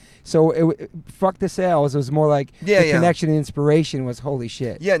shit. So fuck the sales. It was more like the connection and inspiration was holy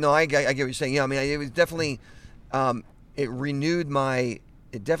shit. Yeah, no, I get what you're saying. Yeah, I mean, it was definitely, it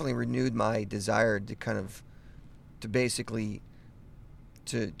definitely renewed my desire to kind of, to basically,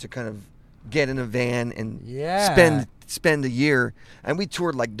 to kind of get in a van and spend a year, and we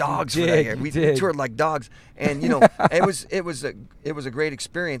toured like dogs for that year. We toured like dogs, and it was a great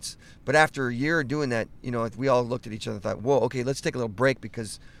experience. But after a year of doing that, we all looked at each other and thought, whoa, okay, let's take a little break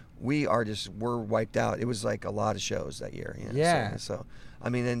because we're wiped out. It was like a lot of shows that year. So I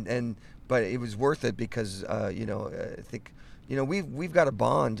mean, but it was worth it because I think. We've got a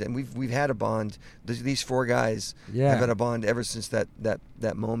bond, and we've had a bond. These four guys have had a bond ever since that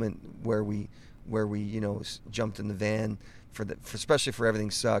moment where we jumped in the van especially for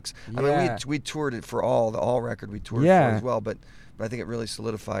Everything Sucks. I mean, we toured it for the All record. We toured it for as well, but I think it really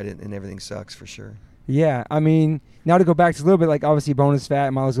solidified it in Everything Sucks for sure. Yeah, I mean, now to go back to a little bit, like obviously Bonus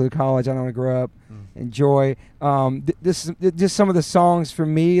Fat, Miles Go to College, I Don't Want to Grow Up, Enjoy. This just some of the songs for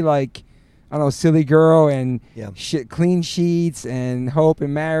me, like. I don't know, Silly Girl and Clean Sheets and Hope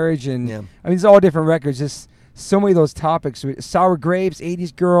and Marriage. And I mean, it's all different records. Just so many of those topics. Sour Grapes,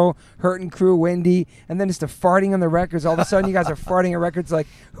 80s Girl, Hurtin' Crew, Wendy. And then just the farting on the records. All of a sudden, you guys are farting on records. Like,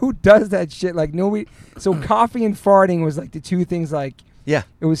 who does that shit? Like, nobody. So coffee and farting was like the two things, like, it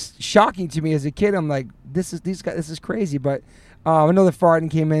was shocking to me as a kid. I'm like, this is crazy. But I know the farting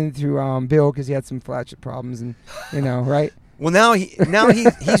came in through Bill because he had some flatulence problems and, right? Well, now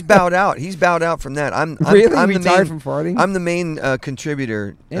he's bowed out. He's bowed out from that. I'm retired from farting. I'm the main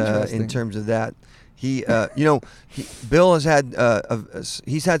contributor in terms of that. Bill has had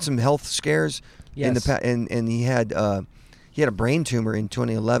he's had some health scares in the past, and he had a brain tumor in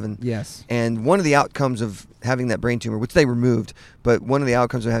 2011. Yes. And one of the outcomes of having that brain tumor, which they removed, but one of the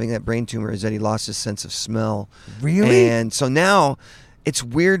outcomes of having that brain tumor is that he lost his sense of smell. Really? And so now it's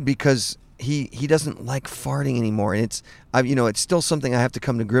weird because. He doesn't like farting anymore, and it's still something I have to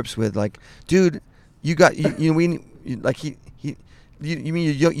come to grips with. Like, dude, you got you mean you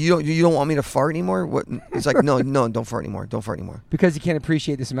don't want me to fart anymore? What? It's like no, don't fart anymore. Don't fart anymore. Because you can't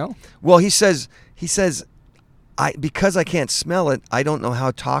appreciate the smell. Well, he says because I can't smell it, I don't know how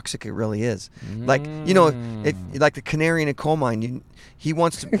toxic it really is. Like if like the canary in a coal mine, he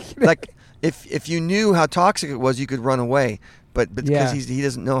wants to like if you knew how toxic it was, you could run away. But because he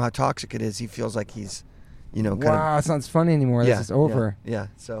doesn't know how toxic it is, he feels like he's, wow, it's not funny anymore. This is over. Yeah.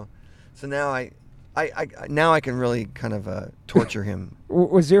 So now I now I can really kind of torture him.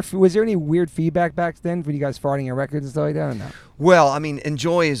 Was there any weird feedback back then when you guys farting your records and stuff like that? Or no? Well, I mean,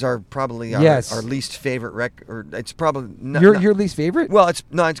 Enjoy is probably our least favorite record. It's probably your least favorite. Well, I was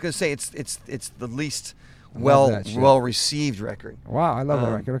going to say it's the least well received record. Wow, I love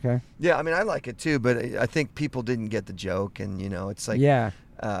that record. Okay. Yeah, I mean, I like it too, but I think people didn't get the joke, and it's like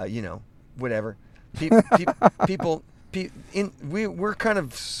whatever. We're kind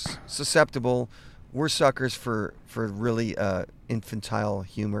of susceptible. We're suckers for really infantile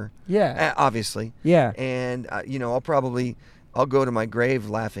humor. Yeah. Obviously. Yeah. And I'll go to my grave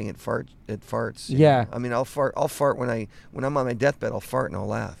laughing at farts. Yeah. I mean, I'll fart when I'm on my deathbed. I'll fart and I'll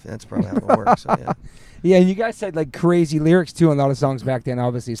laugh. That's probably how it works. So, yeah. Yeah, and you guys had like crazy lyrics too on a lot of songs back then.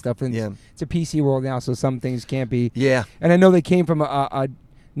 Obviously, stuff. And yeah. It's a PC world now, so some things can't be. Yeah. And I know they came from a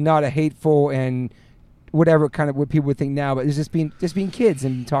not a hateful and whatever kind of what people would think now, but it's just being kids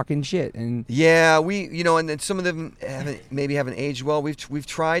and talking shit and yeah, and then some of them haven't aged well. We've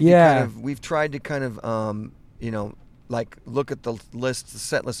tried to kind of like look at the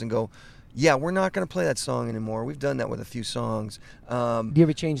set list and go, yeah, we're not going to play that song anymore. We've done that with a few songs. Do you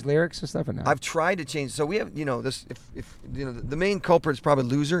ever change lyrics and stuff or not? I've tried to change. So we have this. If the main culprit is probably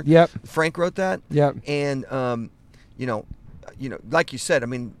Loser. Yep. Frank wrote that. Yep. And like you said, I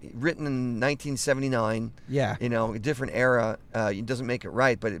mean, written in 1979. Yeah. A different era. It doesn't make it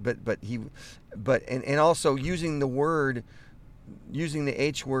right, but also using the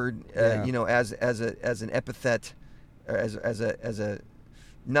H word, as an epithet, as a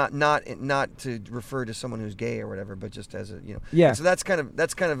not to refer to someone who's gay or whatever, but just as a Yeah. And so that's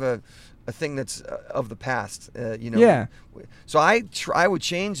kind of a thing that's of the past. Yeah. So I would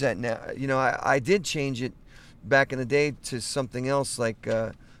change that now. I did change it back in the day to something else, like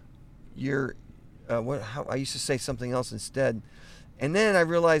I used to say something else instead, and then I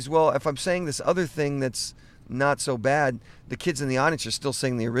realized, well, if I'm saying this other thing that's not so bad, the kids in the audience are still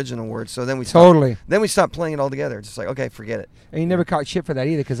saying the original words. So then we stopped playing it all together. It's just like, okay, forget it. And you never caught shit for that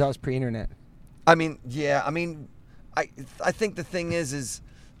either, because that was pre-internet. I mean, yeah. I mean, I think the thing is,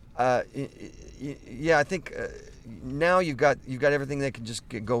 I think now you've got everything that can just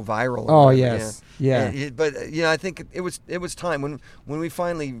go viral. Oh yes, yeah. But I think it was time when we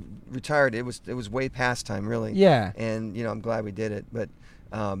finally retired. It was way past time, really. Yeah. And I'm glad we did it. But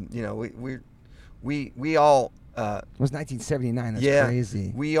we all. It was 1979. That's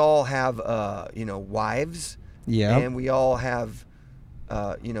crazy. We all have wives. Yeah. And we all have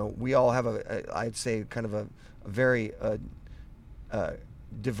I'd say kind of a very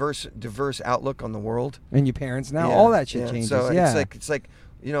diverse outlook on the world. And your parents now, all that shit changes. So it's like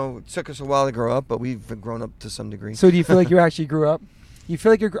it took us a while to grow up, but we've grown up to some degree. So do you feel like you actually grew up? You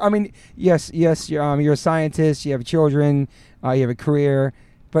feel like I mean, yes, you're a scientist, you have children, you have a career,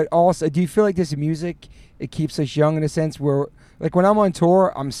 but also, do you feel like this music, it keeps us young in a sense where, like when I'm on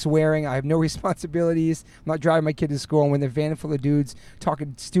tour, I'm swearing, I have no responsibilities, I'm not driving my kid to school, and when they're van full of dudes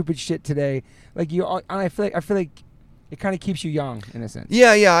talking stupid shit today, like I feel like it kind of keeps you young in a sense.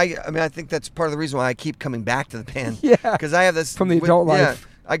 Yeah. I mean, I think that's part of the reason why I keep coming back to the band. Yeah. Because I have this from the adult life.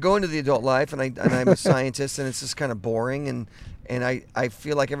 Yeah, I go into the adult life, and I'm a scientist, and it's just kind of boring, and I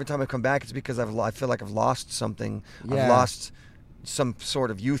feel like every time I come back, it's because I feel like I've lost something. Yeah. I've lost some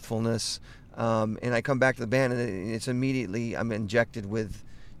sort of youthfulness, and I come back to the band, and it's immediately I'm injected with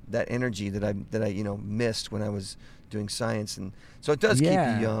that energy that I missed when I was doing science, and so it does keep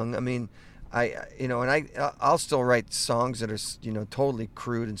you young. I mean, I'll still write songs that are totally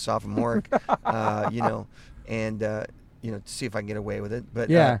crude and sophomoric, and to see if I can get away with it.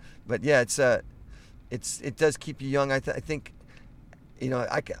 But it does keep you young. I think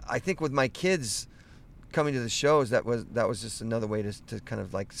I think with my kids coming to the shows, that was just another way to kind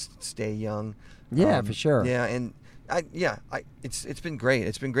of like stay young. Yeah, for sure. Yeah, and it's been great.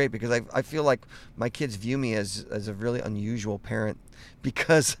 It's been great because I feel like my kids view me as a really unusual parent,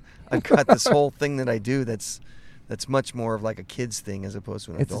 because I've got this whole thing that I do that's much more of like a kid's thing as opposed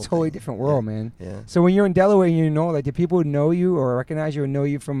to an adult. It's a totally thing. different world, man. Yeah. So when you're in Delaware, like, do people know you or recognize you or know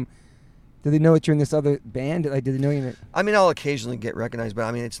you from? Do they know that you're in this other band? Like, do they know you? I mean, I'll occasionally get recognized, but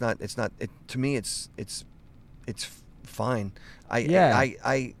I mean, it's not. To me, it's fine.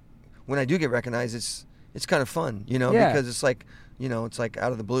 I when I do get recognized, it's kind of fun, because it's like, it's like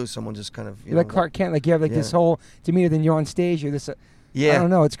out of the blue, someone just kind of, you're like Clark Kent, like you have like this whole demeanor, then you're on stage, you're this. I don't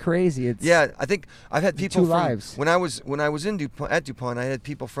know, it's crazy. I think I've had people two lives. When I was in DuPont, I had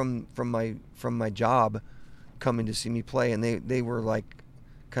people from my job coming to see me play, and they were like,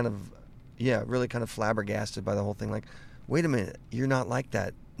 kind of, really kind of flabbergasted by the whole thing. Like, wait a minute, you're not like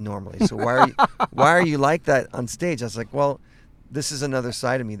that normally. So why are you like that on stage? I was like, well, this is another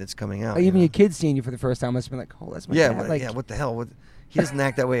side of me that's coming out. Even your kids seeing you for the first time must have been like, oh, that's my dad. Like, what the hell? He doesn't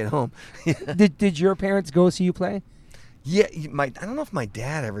act that way at home. Did your parents go see you play? Yeah, I don't know if my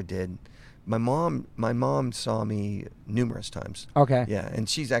dad ever did. My mom saw me numerous times. Okay. Yeah, and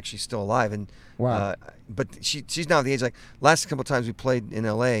she's actually still alive. And wow. But she's now at the age, like, last couple of times we played in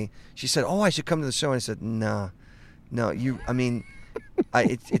L.A., she said, "Oh, I should come to the show." And I said, "No,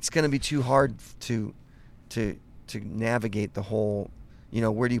 it's going to be too hard to navigate the whole,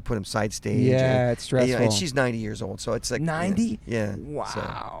 where do you put him side stage?" Yeah, it's stressful. And she's 90 years old, so it's like 90. Yeah. Wow.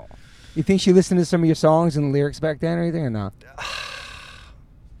 So. You think she listened to some of your songs and the lyrics back then or anything, or not?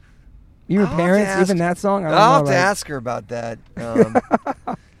 Your parents, even that song? I'll have to ask her about that.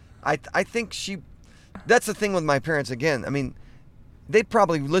 I think that's the thing with my parents, again. I mean, they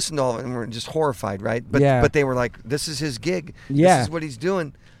probably listened to all of it and were just horrified, right? But they were like, this is his gig. Yeah. This is what he's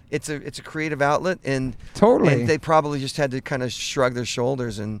doing. It's a creative outlet, and totally. And they probably just had to kind of shrug their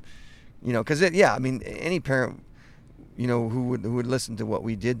shoulders and, because any parent, who would listen to what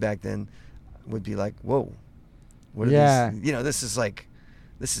we did back then would be like, whoa, what are these? This is like,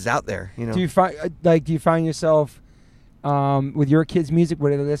 this is out there. Do you find yourself with your kids' music? What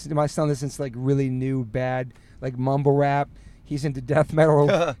do they listen to? My son listens to like really new, bad, like mumble rap. He's into death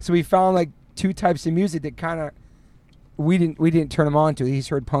metal. So we found like two types of music that kind of we didn't turn him on to. He's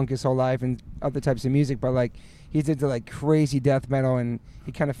heard punk his whole life and other types of music, but like he's into like crazy death metal, and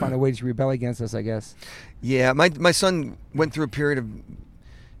he kind of found a way to rebel against us, I guess. Yeah, my son went through a period of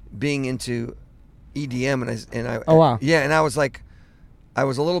being into EDM, and I oh wow, yeah, and I was like, I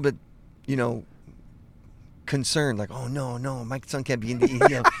was a little bit, concerned, like, oh no, my son can't be into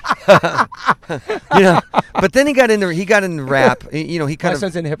EDM. But then he got into rap. He kind my of.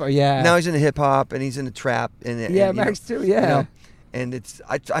 son's into hip hop. Yeah. Now he's into hip hop and he's into trap and Max too. Yeah. And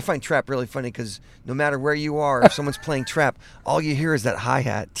I find trap really funny because no matter where you are, if someone's playing trap, all you hear is that hi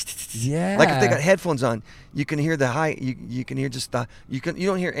hat. Yeah. Like if they got headphones on, you can hear the hi. You can hear just the you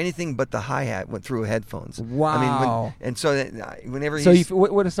don't hear anything but the hi hat went through headphones. Wow. And so whenever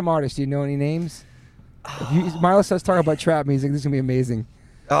what are some artists? Do you know any names? Milo starts talking about trap music. This is gonna be amazing.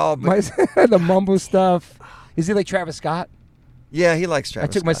 Oh, the mumble stuff. Is he like Travis Scott? Yeah, he likes Travis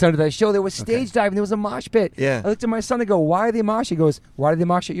I took my son to that show. There was stage diving. There was a mosh pit. Yeah. I looked at my son and go, why are they mosh? He goes, why did they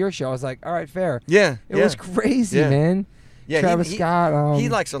mosh at your show? I was like, all right, fair. Yeah. It was crazy, man. Yeah, Travis Scott. He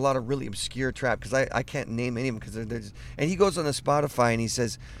likes a lot of really obscure trap because I can't name any of them because they're just, and he goes on the Spotify and he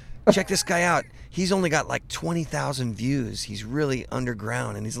says, check this guy out. He's only got like 20,000 views. He's really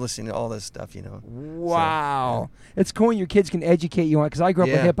underground and he's listening to all this stuff, Wow. So, it's cool when your kids can educate you on it because I grew up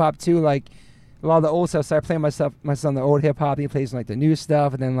with hip hop too. Like, a lot of the old stuff, so I play my son the old hip hop. He plays like the new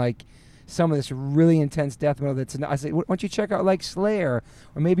stuff, and then like some of this really intense death metal. I say, why don't you check out like Slayer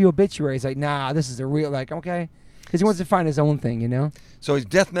or maybe Obituary? He's like, nah, this is a real okay, because he wants to find his own thing, So he's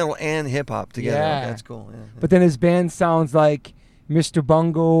death metal and hip hop together. Yeah, that's cool. Yeah. But then his band sounds like Mr.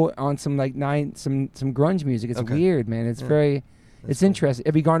 Bungle on some like some grunge music. It's weird, man. It's it's interesting.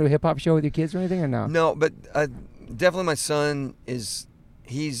 Have you gone to a hip hop show with your kids or anything or no? No, but definitely my son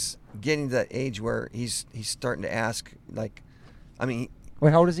he's getting to that age where he's starting to ask, like, I mean,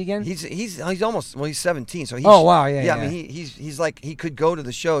 wait, how old is he again? He's almost, he's 17, so he's wow, yeah. I mean, he's like, he could go to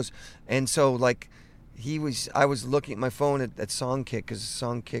the shows, and so like I was looking at my phone at Songkick because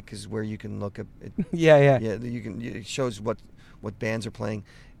Songkick is where you can look at it. It shows what bands are playing,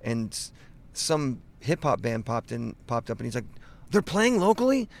 and some hip hop band popped up, and he's like, they're playing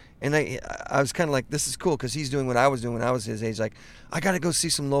locally? And I was kind of like, this is cool because he's doing what I was doing when I was his age. Like, I got to go see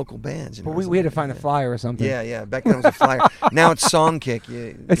some local bands. But we had to find a flyer or something. Yeah. Back then it was a flyer. Now it's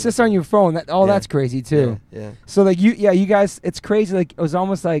Songkick. It's just on your phone. That's crazy too. Yeah. So like you guys, it's crazy. Like it was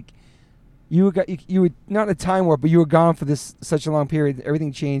almost like you were not in a time warp, but you were gone for such a long period.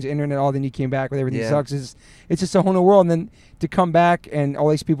 Everything changed, internet, all. Then you came back with everything sucks. It's just a whole new world. And then to come back and all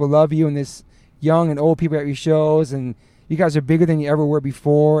these people love you and this young and old people at your shows and. You guys are bigger than you ever were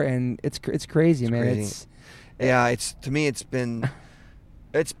before, and it's crazy, man. Crazy. To me, it's been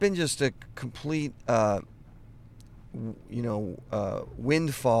just a complete,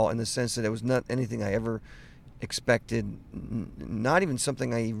 windfall in the sense that it was not anything I ever expected, not even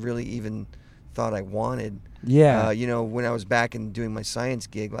something I really even thought I wanted. Yeah. When I was back and doing my science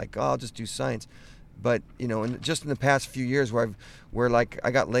gig, like, oh, I'll just do science. But just in the past few years, where like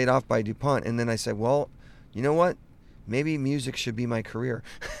I got laid off by DuPont, and then I said, well, you know what? Maybe music should be my career.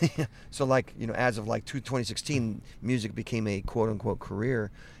 So like, as of like 2016, music became a quote unquote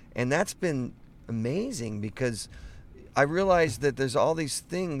career. And that's been amazing because I realized that there's all these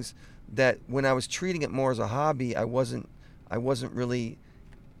things that when I was treating it more as a hobby, I wasn't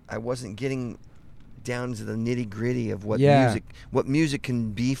getting down to the nitty gritty of what Yeah. music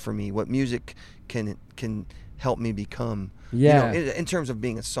can be for me, what music can help me become. Yeah. You know, in terms of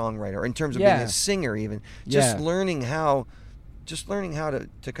being a songwriter, or in terms of Yeah. being a singer, even Yeah. learning how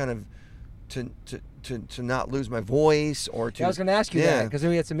to kind of to not lose my voice, or to. I was going to ask you that Yeah. because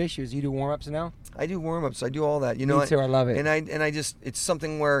we had some issues. You do warm-ups now? I do warm-ups. I do all that. You know, Me too. I love it. and I just, it's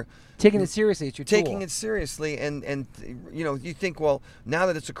something where Taking it seriously, it's your taking tool. it seriously, and you know, you think, well, now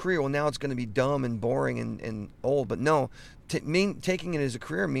that it's a career, well, now it's going to be dumb and boring and old. But no, taking it as a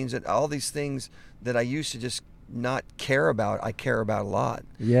career means that all these things that I used to just not care about, I care about a lot.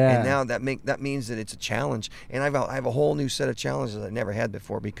 Yeah. And now that means that it's a challenge, and I have a whole new set of challenges I never had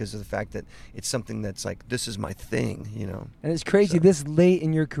before, because of the fact that it's something that's like, this is my thing, you know. And it's crazy this late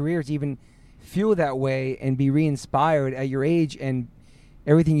in your career to even feel that way and be re-inspired at your age and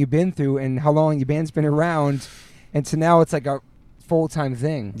everything you've been through and how long your band's been around, and to now it's like a full-time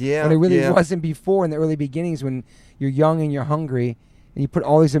thing. Yeah, When it really yeah. wasn't before, in the early beginnings, when you're young and you're hungry and you put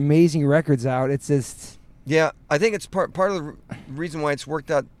all these amazing records out. It's just... Yeah, I think it's part of the reason why it's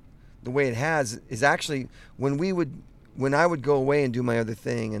worked out the way it has is actually when I would go away and do my other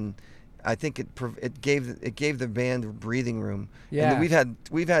thing, and I think it gave the band breathing room. Yeah. And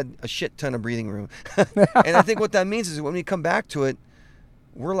we've had a shit ton of breathing room, and I think what that means is when we come back to it,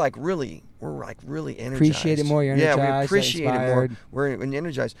 we're really energized. Appreciate it more, you're Yeah, we energized, appreciate it more. inspired. We're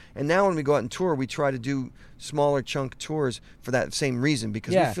energized. And now when we go out and tour, we try to do smaller chunk tours for that same reason,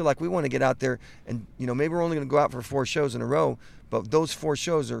 because Yeah. we feel like we want to get out there and, you know, maybe we're only going to go out for 4 shows in a row, but those 4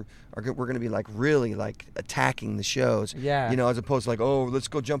 shows we're going to be like really like attacking the shows. Yeah. You know, as opposed to like, oh, let's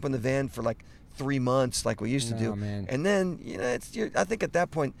go jump in the van for like 3 months like we used to do. No, man. And then, you know, I think at that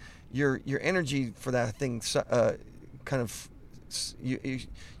point your energy for that thing kind of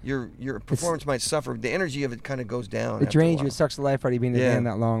your performance might suffer. The energy of it kind of goes down. It after a drains you. while. It sucks the life out of you being in the Yeah. van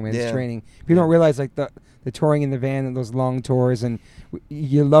that long, man. Yeah. It's draining. People don't realize like the touring in the van and those long tours, and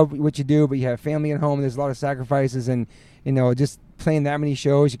you love what you do, but you have family at home. And there's a lot of sacrifices, and you know, just playing that many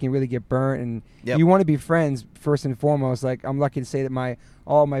shows, you can really get burnt. And Yep. you want to be friends first and foremost. Like, I'm lucky to say that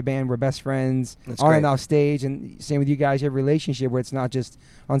all of my band were best friends That's on great. and off stage, and same with you guys. You have a relationship where it's not just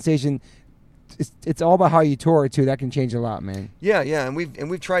on stage, and it's all about how you tour too. That can change a lot, man. Yeah, and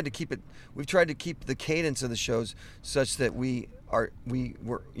we've tried to keep it. We've tried to keep the cadence of the shows such that we're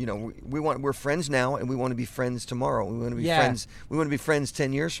friends now, and we want to be friends tomorrow. We want to be Yeah. friends. We want to be friends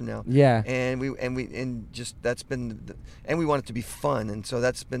 10 years from now. Yeah. And that's been and we want it to be fun, and so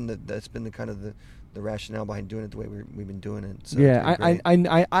that's been the kind of the rationale behind doing it the way we've been doing it. So Yeah, it's been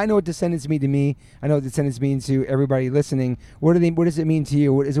great. I know what Descendants mean to me. I know what Descendants mean to everybody listening. What does it mean to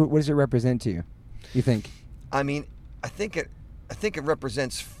you? What does it represent to you? You think? I mean, I think it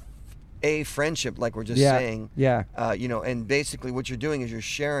represents a friendship, like we're just Yeah, saying. yeah. You know, and basically what you're doing is you're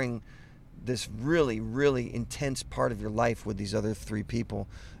sharing this really, really intense part of your life with these other 3 people.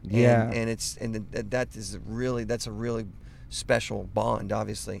 Yeah. And that's a really special bond,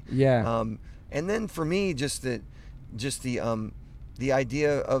 obviously. Yeah. And then for me, just the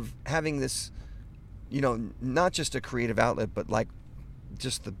idea of having this, you know, not just a creative outlet, but like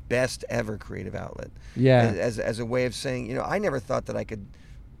just the best ever creative outlet. Yeah. As a way of saying, you know, I never thought that I could,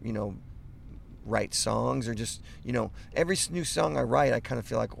 you know, write songs, or just, you know, every new song I write, I kind of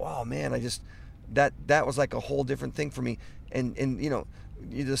feel like, wow, man, that was like a whole different thing for me. And you know,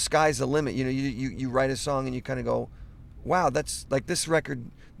 the sky's the limit. You know, you write a song and you kind of go, wow, that's like this record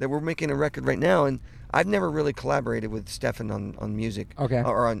that we're making a record right now. And I've never really collaborated with Stefan on music. Okay.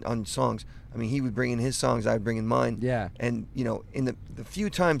 Or on songs. I mean, he would bring in his songs, I would bring in mine. Yeah. And, you know, in the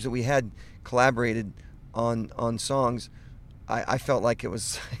few times that we had collaborated on songs, I felt like it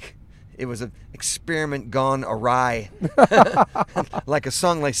was an experiment gone awry. Like a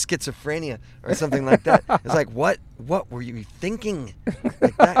song like Schizophrenia or something like that. It's like, what were you thinking?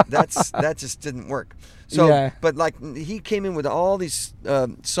 Like that just didn't work. So, Yeah. but like he came in with all these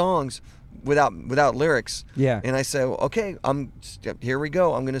songs without lyrics. Yeah. And I said, well, okay, here we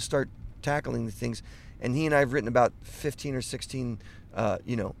go. I'm going to start tackling the things. And he and I have written about 15 or 16,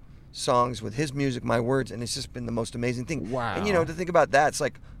 you know, songs with his music, my words, and it's just been the most amazing thing. Wow. And, you know, to think about that, it's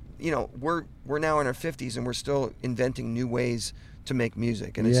like, you know, we're now in our 50s and we're still inventing new ways to make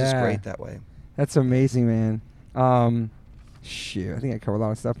music, and it's just Yeah. great that way. That's amazing, man. Shoot, I think I covered a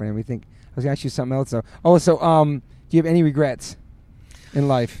lot of stuff, man. I was gonna ask you something else though. Oh, so do you have any regrets in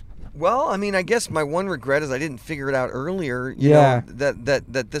life? Well, I mean, I guess my one regret is I didn't figure it out earlier. You Yeah. know,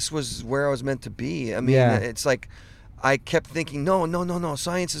 that this was where I was meant to be. I mean, Yeah. it's like I kept thinking, no,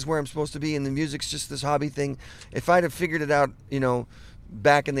 science is where I'm supposed to be, and the music's just this hobby thing. If I'd have figured it out, you know,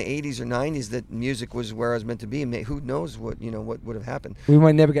 back in the 80s or 90s that music was where I was meant to be. Who knows what what would have happened. We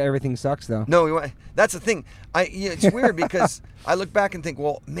might never get Everything Sucks though. No, that's the thing. It's weird because I look back and think,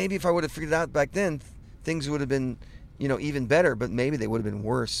 well, maybe if I would have figured it out back then, things would have been, even better. But maybe they would have been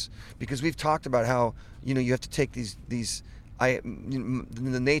worse because we've talked about how you have to take these.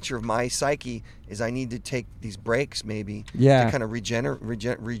 The nature of my psyche is I need to take these breaks maybe to kind of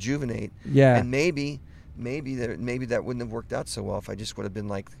rejuvenate. Yeah. And maybe that wouldn't have worked out so well if I just would have been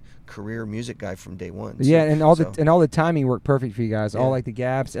like career music guy from day one. Yeah, and all the timing worked perfect for you guys. Yeah. All like the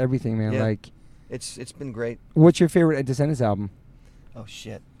gaps, everything, man. Yeah. Like, it's been great. What's your favorite Descendants album? Oh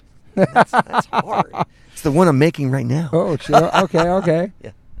shit, that's hard. It's the one I'm making right now. Oh shit. Okay.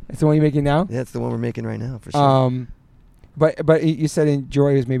 Yeah. It's the one you're making now. That's the one we're making right now for sure. But you said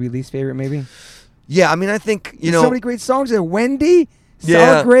Enjoy was maybe least favorite, maybe. Yeah, I mean, I think There's so many great songs there. Wendy,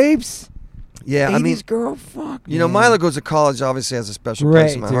 Yeah. Sour Grapes. Yeah, 80s I mean, Girl, fuck. Milo Goes to College obviously has a special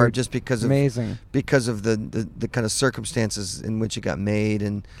place in my heart just because of the kind of circumstances in which it got made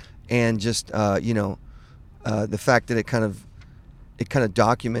and just the fact that it kind of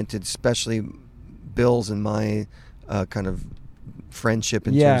documented especially Bill's and my kind of friendship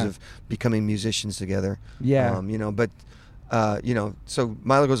in terms of becoming musicians together. Yeah. So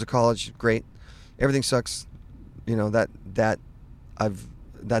Milo Goes to College, great. Everything Sucks,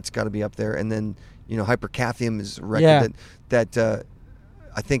 that's got to be up there. And then, Hypercathium is a record that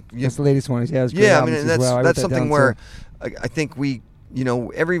I think that's the latest one. Yeah, I mean, that's something where I think we,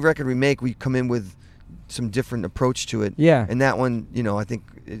 every record we make, we come in with some different approach to it. Yeah. And that one, I think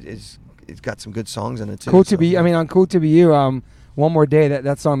it's got some good songs in it too. On Cool to Be You, One More Day,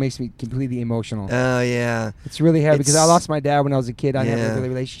 that song makes me completely emotional. Oh, yeah. It's really heavy because I lost my dad when I was a kid. I didn't have a really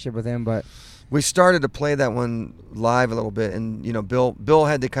relationship with him, but we started to play that one live a little bit, and Bill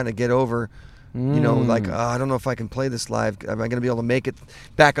had to kind of get over, I don't know if I can play this live. Am I going to be able to make it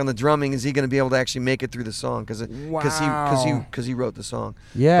back on the drumming? Is he going to be able to actually make it through the song? Because he wrote the song.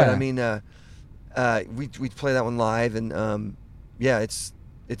 Yeah. But I mean, we play that one live, and it's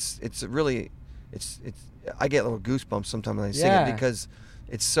really I get little goosebumps sometimes when I sing it because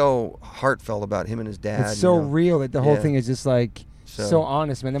it's so heartfelt about him and his dad. It's so real that the whole thing is just like so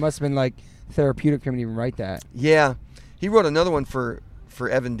honest, man. That must have been like therapeutic for him to even write that. Yeah. He wrote another one for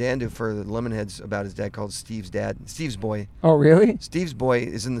Evan Dandu for the Lemonheads about his dad called Steve's Boy. Oh, really? Steve's Boy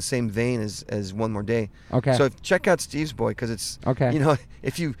is in the same vein as One More Day. Okay. So check out Steve's Boy because it's okay.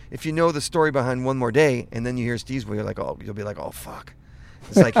 If you know the story behind One More Day and then you hear Steve's Boy, you'll be like, oh fuck.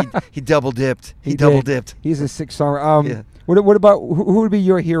 It's like he double dipped. He double dipped. He's a sick song. What about who would be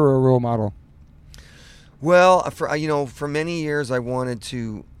your hero or role model? Well, for many years I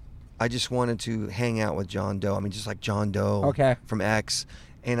just wanted to hang out with John Doe. I mean, just like John Doe from X.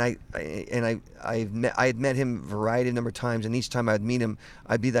 And I had met him a variety of number of times, and each time I'd meet him,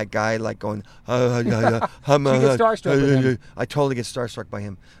 I'd be that guy like going, you get starstruck with him. I totally get starstruck by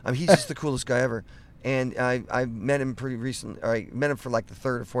him. I mean, he's just the coolest guy ever. And I met him pretty recently. I met him for like the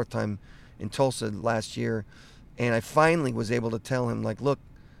third or fourth time in Tulsa last year, and I finally was able to tell him like, look,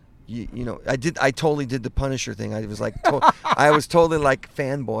 I totally did the Punisher thing. I was like, I was totally like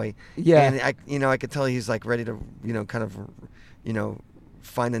fanboy. Yeah. And I could tell he's like ready to, kind of,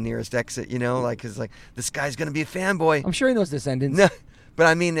 find the nearest exit. Cause like this guy's gonna be a fanboy. I'm sure he knows Descendants. No, but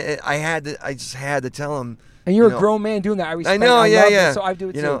I mean, I just had to tell him. And you're a grown man doing that. I respect. I know, it, so I do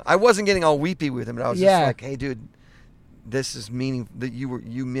it too. I wasn't getting all weepy with him, but I was just like, hey, dude, this is meaning that you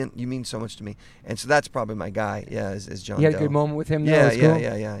mean so much to me, and so that's probably my guy. Yeah, is John. You had Doe. a good moment with him.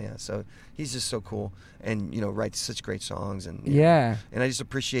 Yeah. So he's just so cool, and writes such great songs, and and I just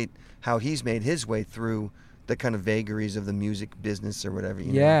appreciate how he's made his way through the kind of vagaries of the music business or whatever.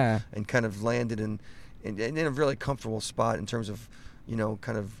 And kind of landed in a really comfortable spot in terms of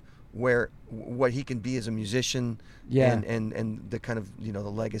kind of what he can be as a musician, and the kind of the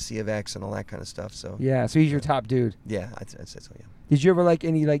legacy of X and all that kind of stuff. So so he's your top dude. Yeah, I'd say so. Yeah. Did you ever like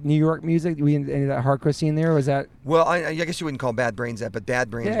any like New York music? Any of that hardcore scene there? Was that? Well, I guess you wouldn't call Bad Brains that, but Bad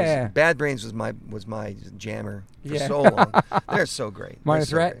Brains was my jammer for so long. They're so great. Minor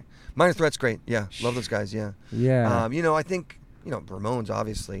Threat. Minor Threat's great. Yeah, love those guys. Yeah. Yeah. I think Ramones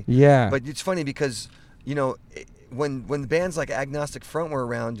obviously. Yeah. But it's funny because when bands like Agnostic Front were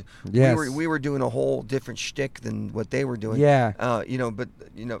around, we were doing a whole different shtick than what they were doing. Yeah. But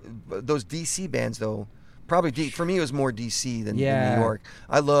those DC bands though, probably for me it was more DC than New York.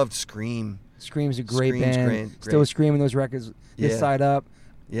 I loved Scream. Scream's a great band. Great. Still screaming those records. This Side Up.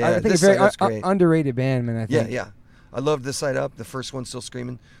 Yeah. I think a very underrated band, man. I think. Yeah. I loved This Side Up. The first one, Still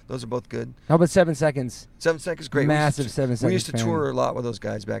Screaming. Those are both good. How about 7 Seconds? 7 Seconds, great. Massive 7 Seconds. We used to tour a lot with those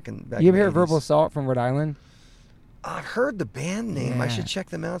guys back in. You ever hear Verbal Assault from Rhode Island? I've heard the band name. I should check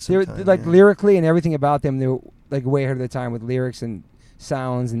them out They're sometime. like lyrically and everything about them. They're like way ahead of their time with lyrics and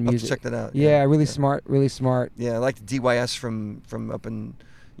sounds and I'll have music. to check that out. Yeah, really smart. Really smart. Yeah, I like the DYS from up in,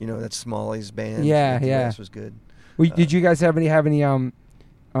 that's Smalley's band. Yeah, DYS was good. Did you guys have any I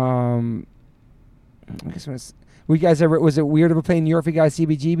guess were you guys ever, was it weird ever playing New York for you guys,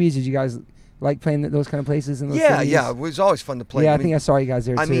 CBGBs? Did you guys like playing those kind of places in those cities? Yeah, it was always fun to play. Yeah, I think I saw you guys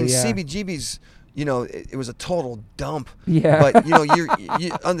there too. I mean, yeah. CBGB's, it was a total dump. Yeah. But,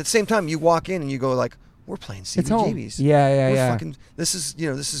 you on the same time, you walk in and you go like, we're playing It's home. CBGB's. Yeah. We're fucking, this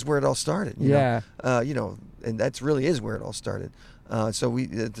is where it all started. Yeah. And that really is where it all started. So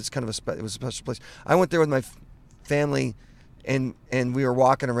it's kind of it was a special place. I went there with my family, and we were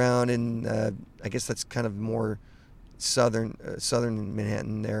walking around, and I guess that's kind of more southern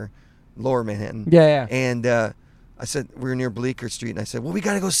Manhattan there, lower Manhattan. Yeah. And I said, we were near Bleecker Street, and I said, well, we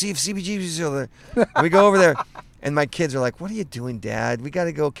got to go see if CBGB's over there. We go over there, and my kids are like, what are you doing, Dad? We got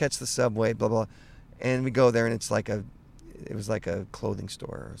to go catch the subway, blah, blah. And we go there, and it was like a clothing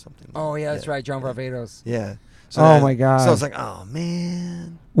store or something. Oh, yeah, that's right, John Barbados. Yeah. So my God. So I was like, oh,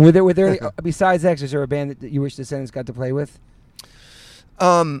 man. Were there besides X, is there a band that you wish Descendants got to play with?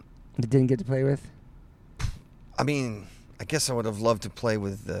 That didn't get to play with? I mean, I guess I would have loved to play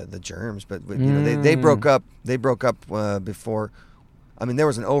with the Germs, but they broke up. They broke up before. I mean, there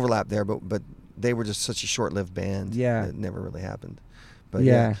was an overlap there, but they were just such a short-lived band. Yeah. It never really happened. But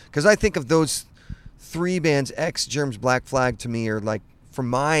yeah, because I think of those three bands, X, Germs, Black Flag, to me are like, for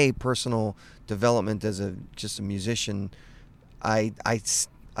my personal development as just a musician, I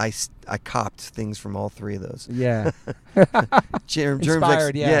copped things from all three of those. Yeah. Germs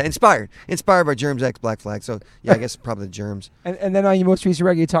Inspired, X, inspired by Germs, X, Black Flag. So yeah, I guess probably the Germs. And then on your most recent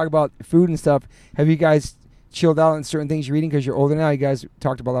record, you talk about food and stuff. Have you guys chilled out on certain things you're eating because you're older now? You guys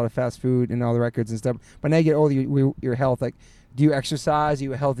talked about a lot of fast food and all the records and stuff. But now you get older, your health. Like, do you exercise? Are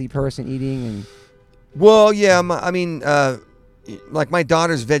you a healthy person eating? And well, yeah. Like my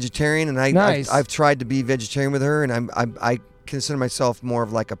daughter's vegetarian, and I've tried to be vegetarian with her, and I consider myself more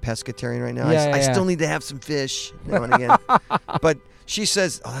of like a pescatarian right now. I still need to have some fish now and again, but she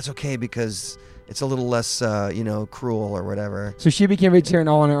says, "Oh, that's okay because it's a little less, cruel or whatever." So she became vegetarian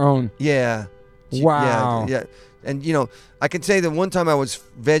all on her own. Yeah. Wow. Yeah. And I can say that one time I was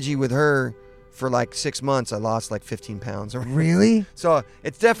veggie with her for like 6 months. I lost like 15 pounds. Really? So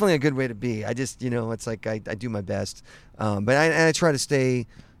it's definitely a good way to be. I just, it's like I do my best. But I try to stay,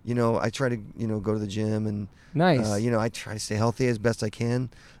 I try to, go to the gym and, nice. I try to stay healthy as best I can.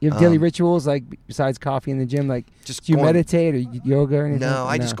 You have daily rituals, like besides coffee in the gym, like just do you meditate or yoga or anything? No,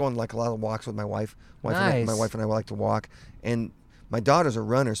 I just go on like a lot of walks with my wife. Nice. My wife and I like to walk. And my daughter's a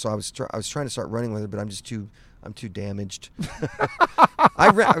runner, so I was trying to start running with her, but I'm too damaged. Because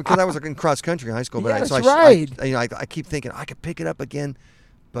I was in cross country in high school, but that's right. I keep thinking I could pick it up again,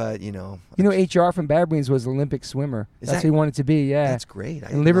 but HR from Bad Brains was an Olympic swimmer. That's what he wanted to be. Yeah, that's great.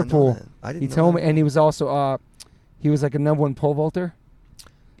 In Liverpool, I didn't. He told me, and he was also he was like a #1 pole vaulter.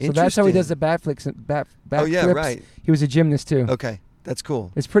 So that's how he does the backflips. Oh yeah, right. He was a gymnast too. Okay, that's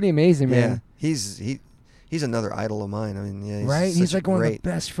cool. It's pretty amazing, man. Yeah, he's another idol of mine. I mean, yeah, right. He's like one of the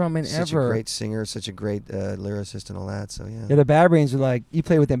best frontmen ever. Such a great singer, such a great lyricist, and all that. So yeah. Yeah, the Bad Brains were like, you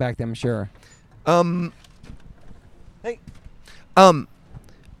played with them back then, I'm sure. Hey.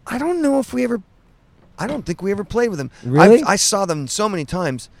 I don't know if we ever. I don't think we ever played with them. Really? I saw them so many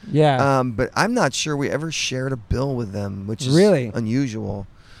times. Yeah. But I'm not sure we ever shared a bill with them, which is really unusual.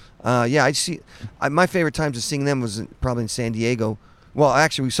 Yeah, I see. My favorite times of seeing them was probably in San Diego. Well,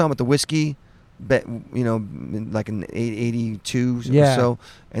 actually, we saw them at the Whiskey, like in 82 or so.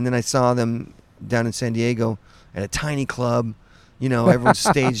 And then I saw them down in San Diego at a tiny club. Everyone's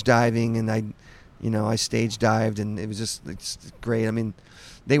stage diving, and I stage dived, and it was it's great. I mean,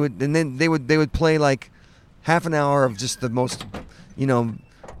 they would play like half an hour of just the most,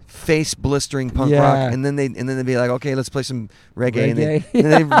 face blistering punk rock, and then they'd be like, okay, let's play some reggae. And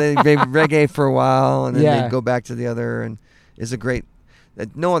they reggae for a while, and then they'd go back to the other, and it's a great.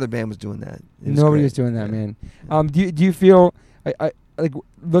 No other band was doing that. Nobody was doing that, man. Do you feel like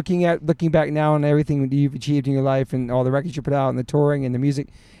looking back now on everything that you've achieved in your life and all the records you put out and the touring and the music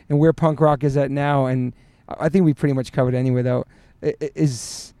and where punk rock is at now, and I think we pretty much covered it anyway, though.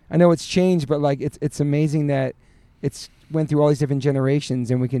 I know it's changed, but like it's amazing that it's went through all these different generations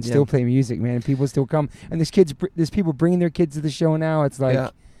and we can still play music, man. And people still come, and there's people bringing their kids to the show now. It's like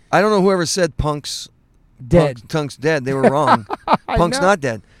I don't know whoever said punk's dead. Punk's dead. They were wrong. Punk's not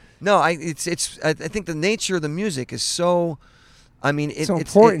dead. No, I think the nature of the music is so. I mean, it's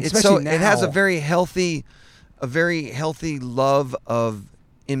important. It's especially now. It has a very healthy love of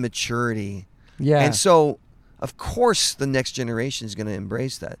immaturity. Yeah. And so, of course the next generation is going to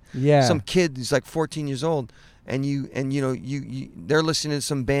embrace that. Yeah. Some kid who's like 14 years old, and you they're listening to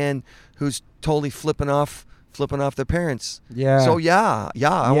some band who's totally flipping off their parents. Yeah. So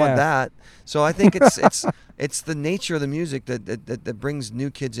I want that. So I think it's the nature of the music that brings new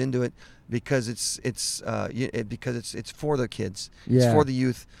kids into it, because it's for the kids. Yeah. It's for the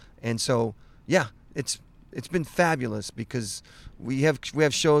youth. And so it's been fabulous, because we have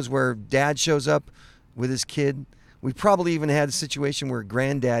shows where dad shows up with his kid. We probably even had a situation where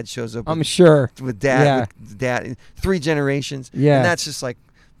granddad shows up. I'm sure. With dad, Yeah. with dad, 3 generations. Yeah. And that's just like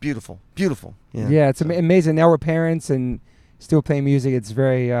beautiful. Yeah. Yeah, it's amazing. Now we're parents and still playing music. It's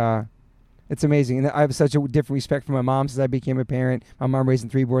very, it's amazing. And I have such a different respect for my mom since I became a parent. My mom raising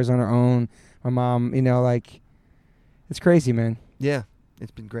 3 boys on her own. My mom, it's crazy, man. Yeah.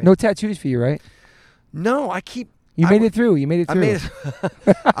 It's been great. No tattoos for you, right? No, You made it through.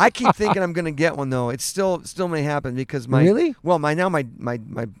 I keep thinking I'm gonna get one though. It still may happen, because my Really? Well, my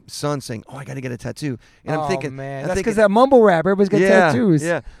son's saying, "Oh, I got to get a tattoo," and I'm thinking, man, that's because that mumble rap. Everybody's got tattoos.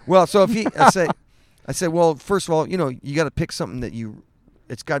 Yeah. Well, so if I say, well, first of all, you got to pick something that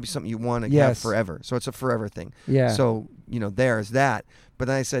it's got to be something you want to have forever. So it's a forever thing. Yeah. So there's that. But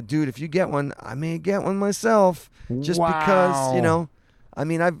then I said, dude, if you get one, I may get one myself, just because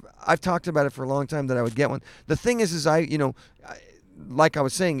I've talked about it for a long time that I would get one. The thing is like I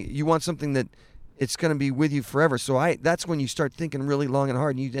was saying, you want something that it's going to be with you forever. So that's when you start thinking really long and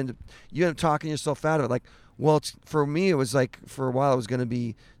hard, and you end up talking yourself out of it. Like, well, for me, it was like, for a while, it was going to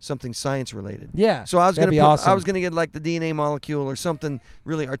be something science related. Yeah. So I was going to awesome. I was going to get like the DNA molecule or something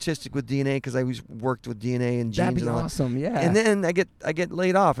really artistic with DNA, because I always worked with DNA and genes. That'd be and all awesome. Yeah. And then I get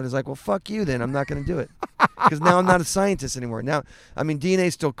laid off, and it's like, well, fuck you. Then I'm not going to do it, because now I'm not a scientist anymore. Now, DNA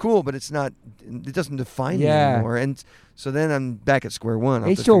is still cool, but it doesn't define me anymore. And so then I'm back at square one.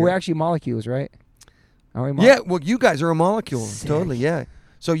 H2O, we're actually molecules, right? Are we yeah. Well, you guys are a molecule. Sick. Totally. Yeah.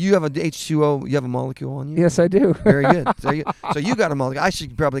 So you have a H2O. You have a molecule on you. Yes, I do. Very good. So you got a molecule. I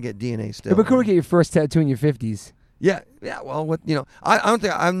should probably get DNA still. It'd be cool to get your first tattoo in your 50s. Yeah. Well, I don't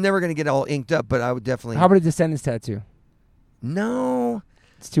think I'm never gonna get all inked up, but I would definitely. How about a Descendants tattoo? No.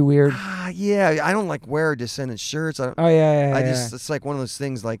 It's too weird. Yeah. I don't like wear Descendants shirts. It's like one of those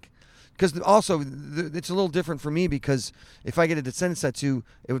things, like, because also it's a little different for me, because if I get a Descendants tattoo,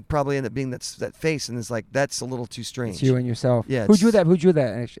 it would probably end up being that face, and it's like, that's a little too strange. It's you and yourself. Yeah. Who drew that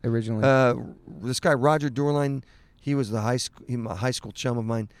originally? This guy Roger Dorline, he was a high school chum of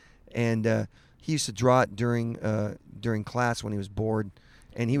mine, and he used to draw it during class when he was bored,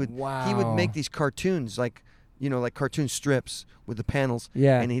 and he would make these cartoons, like cartoon strips with the panels.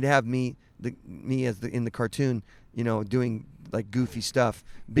 Yeah. And he'd have me in the cartoon, doing like goofy stuff,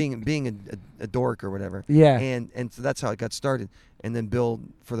 being a dork or whatever. Yeah. And so that's how it got started. And then Bill,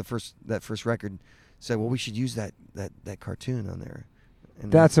 for that first record, said, well, we should use that cartoon on there.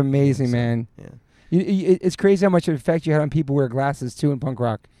 And that's amazing, man. Yeah. It's crazy how much effect you had on people who wear glasses too in punk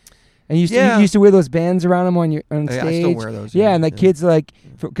rock. And you used to wear those bands around them on stage. I still wear those. Yeah, and kids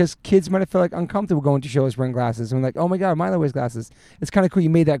because kids might have felt like uncomfortable going to shows wearing glasses. And like, oh my God, Milo wears glasses. It's kind of cool. You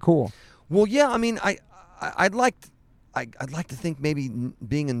made that cool. Well, yeah. I mean, I'd like to think maybe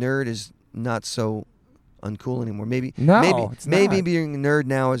being a nerd is not so uncool anymore. Maybe being a nerd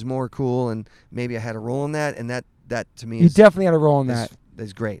now is more cool, and maybe I had a role in that, and that to me you definitely had a role in that.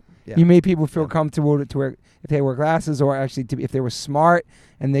 That's great. Yeah. You made people feel comfortable to wear, if they wear glasses, or actually if they were smart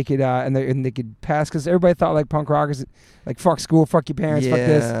and they could and they could pass, because everybody thought like punk rockers like fuck school, fuck your parents, fuck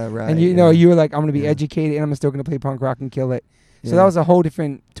this, right, and you were like, I'm gonna be educated and I'm still gonna play punk rock and kill it. So that was a whole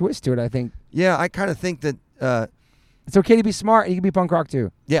different twist to it, I think. Yeah, I kind of think that it's okay to be smart and you can be punk rock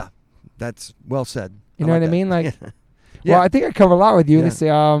too. Yeah, that's well said. You know what I mean? Like, yeah. Well, I think I covered a lot with you. Yeah. Let's say,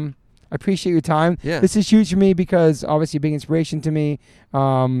 I appreciate your time. Yeah. This is huge for me because obviously a big inspiration to me.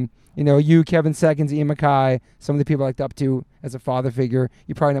 You, Kevin Seconds, Ian Mackay, some of the people I looked up to as a father figure.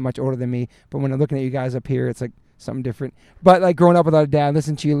 You're probably not much older than me, but when I'm looking at you guys up here, it's like something different. But like growing up without a dad,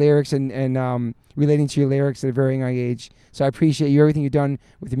 listening to your lyrics and relating to your lyrics at a very young age. So I appreciate you, everything you've done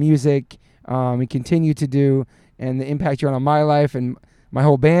with the music, and continue to do, and the impact you're on my life and my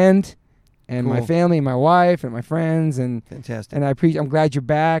whole band. And my family, and my wife, and my friends, and fantastic. And I'm glad you're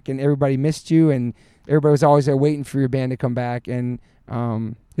back, and everybody missed you, and everybody was always there waiting for your band to come back, and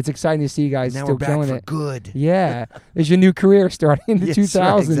it's exciting to see you guys now still we're back killing for it. Good. Yeah, there's your new career starting in the 2000s.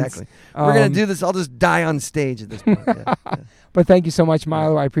 Right, exactly. We're gonna do this. I'll just die on stage at this point. Yeah. But thank you so much,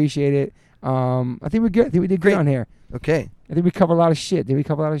 Milo. I appreciate it. I think we're good. I think we did great on here. Okay. I think we covered a lot of shit. Did we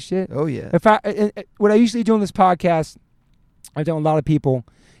cover a lot of shit? Oh yeah. What I usually do on this podcast, I've done with a lot of people,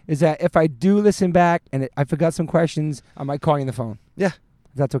 is that if I do listen back and I forgot some questions, I might call you on the phone. Yeah.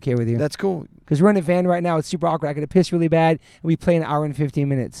 If that's okay with you. That's cool. Because we're in a van right now. It's super awkward. I got to piss really bad. And we play an hour and 15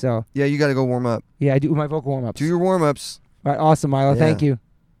 minutes. So Yeah, you got to go warm up. yeah, I do my vocal warm-ups. Do your warm-ups. All right, awesome, Milo. Yeah. Thank you.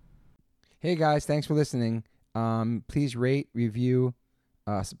 Hey, guys. Thanks for listening. Please rate, review,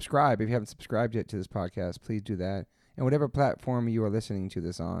 subscribe. If you haven't subscribed yet to this podcast, please do that. And whatever platform you are listening to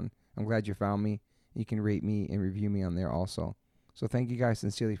this on, I'm glad you found me. You can rate me and review me on there also. So thank you guys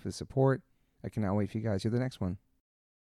sincerely for the support. I cannot wait for you guys to hear the next one.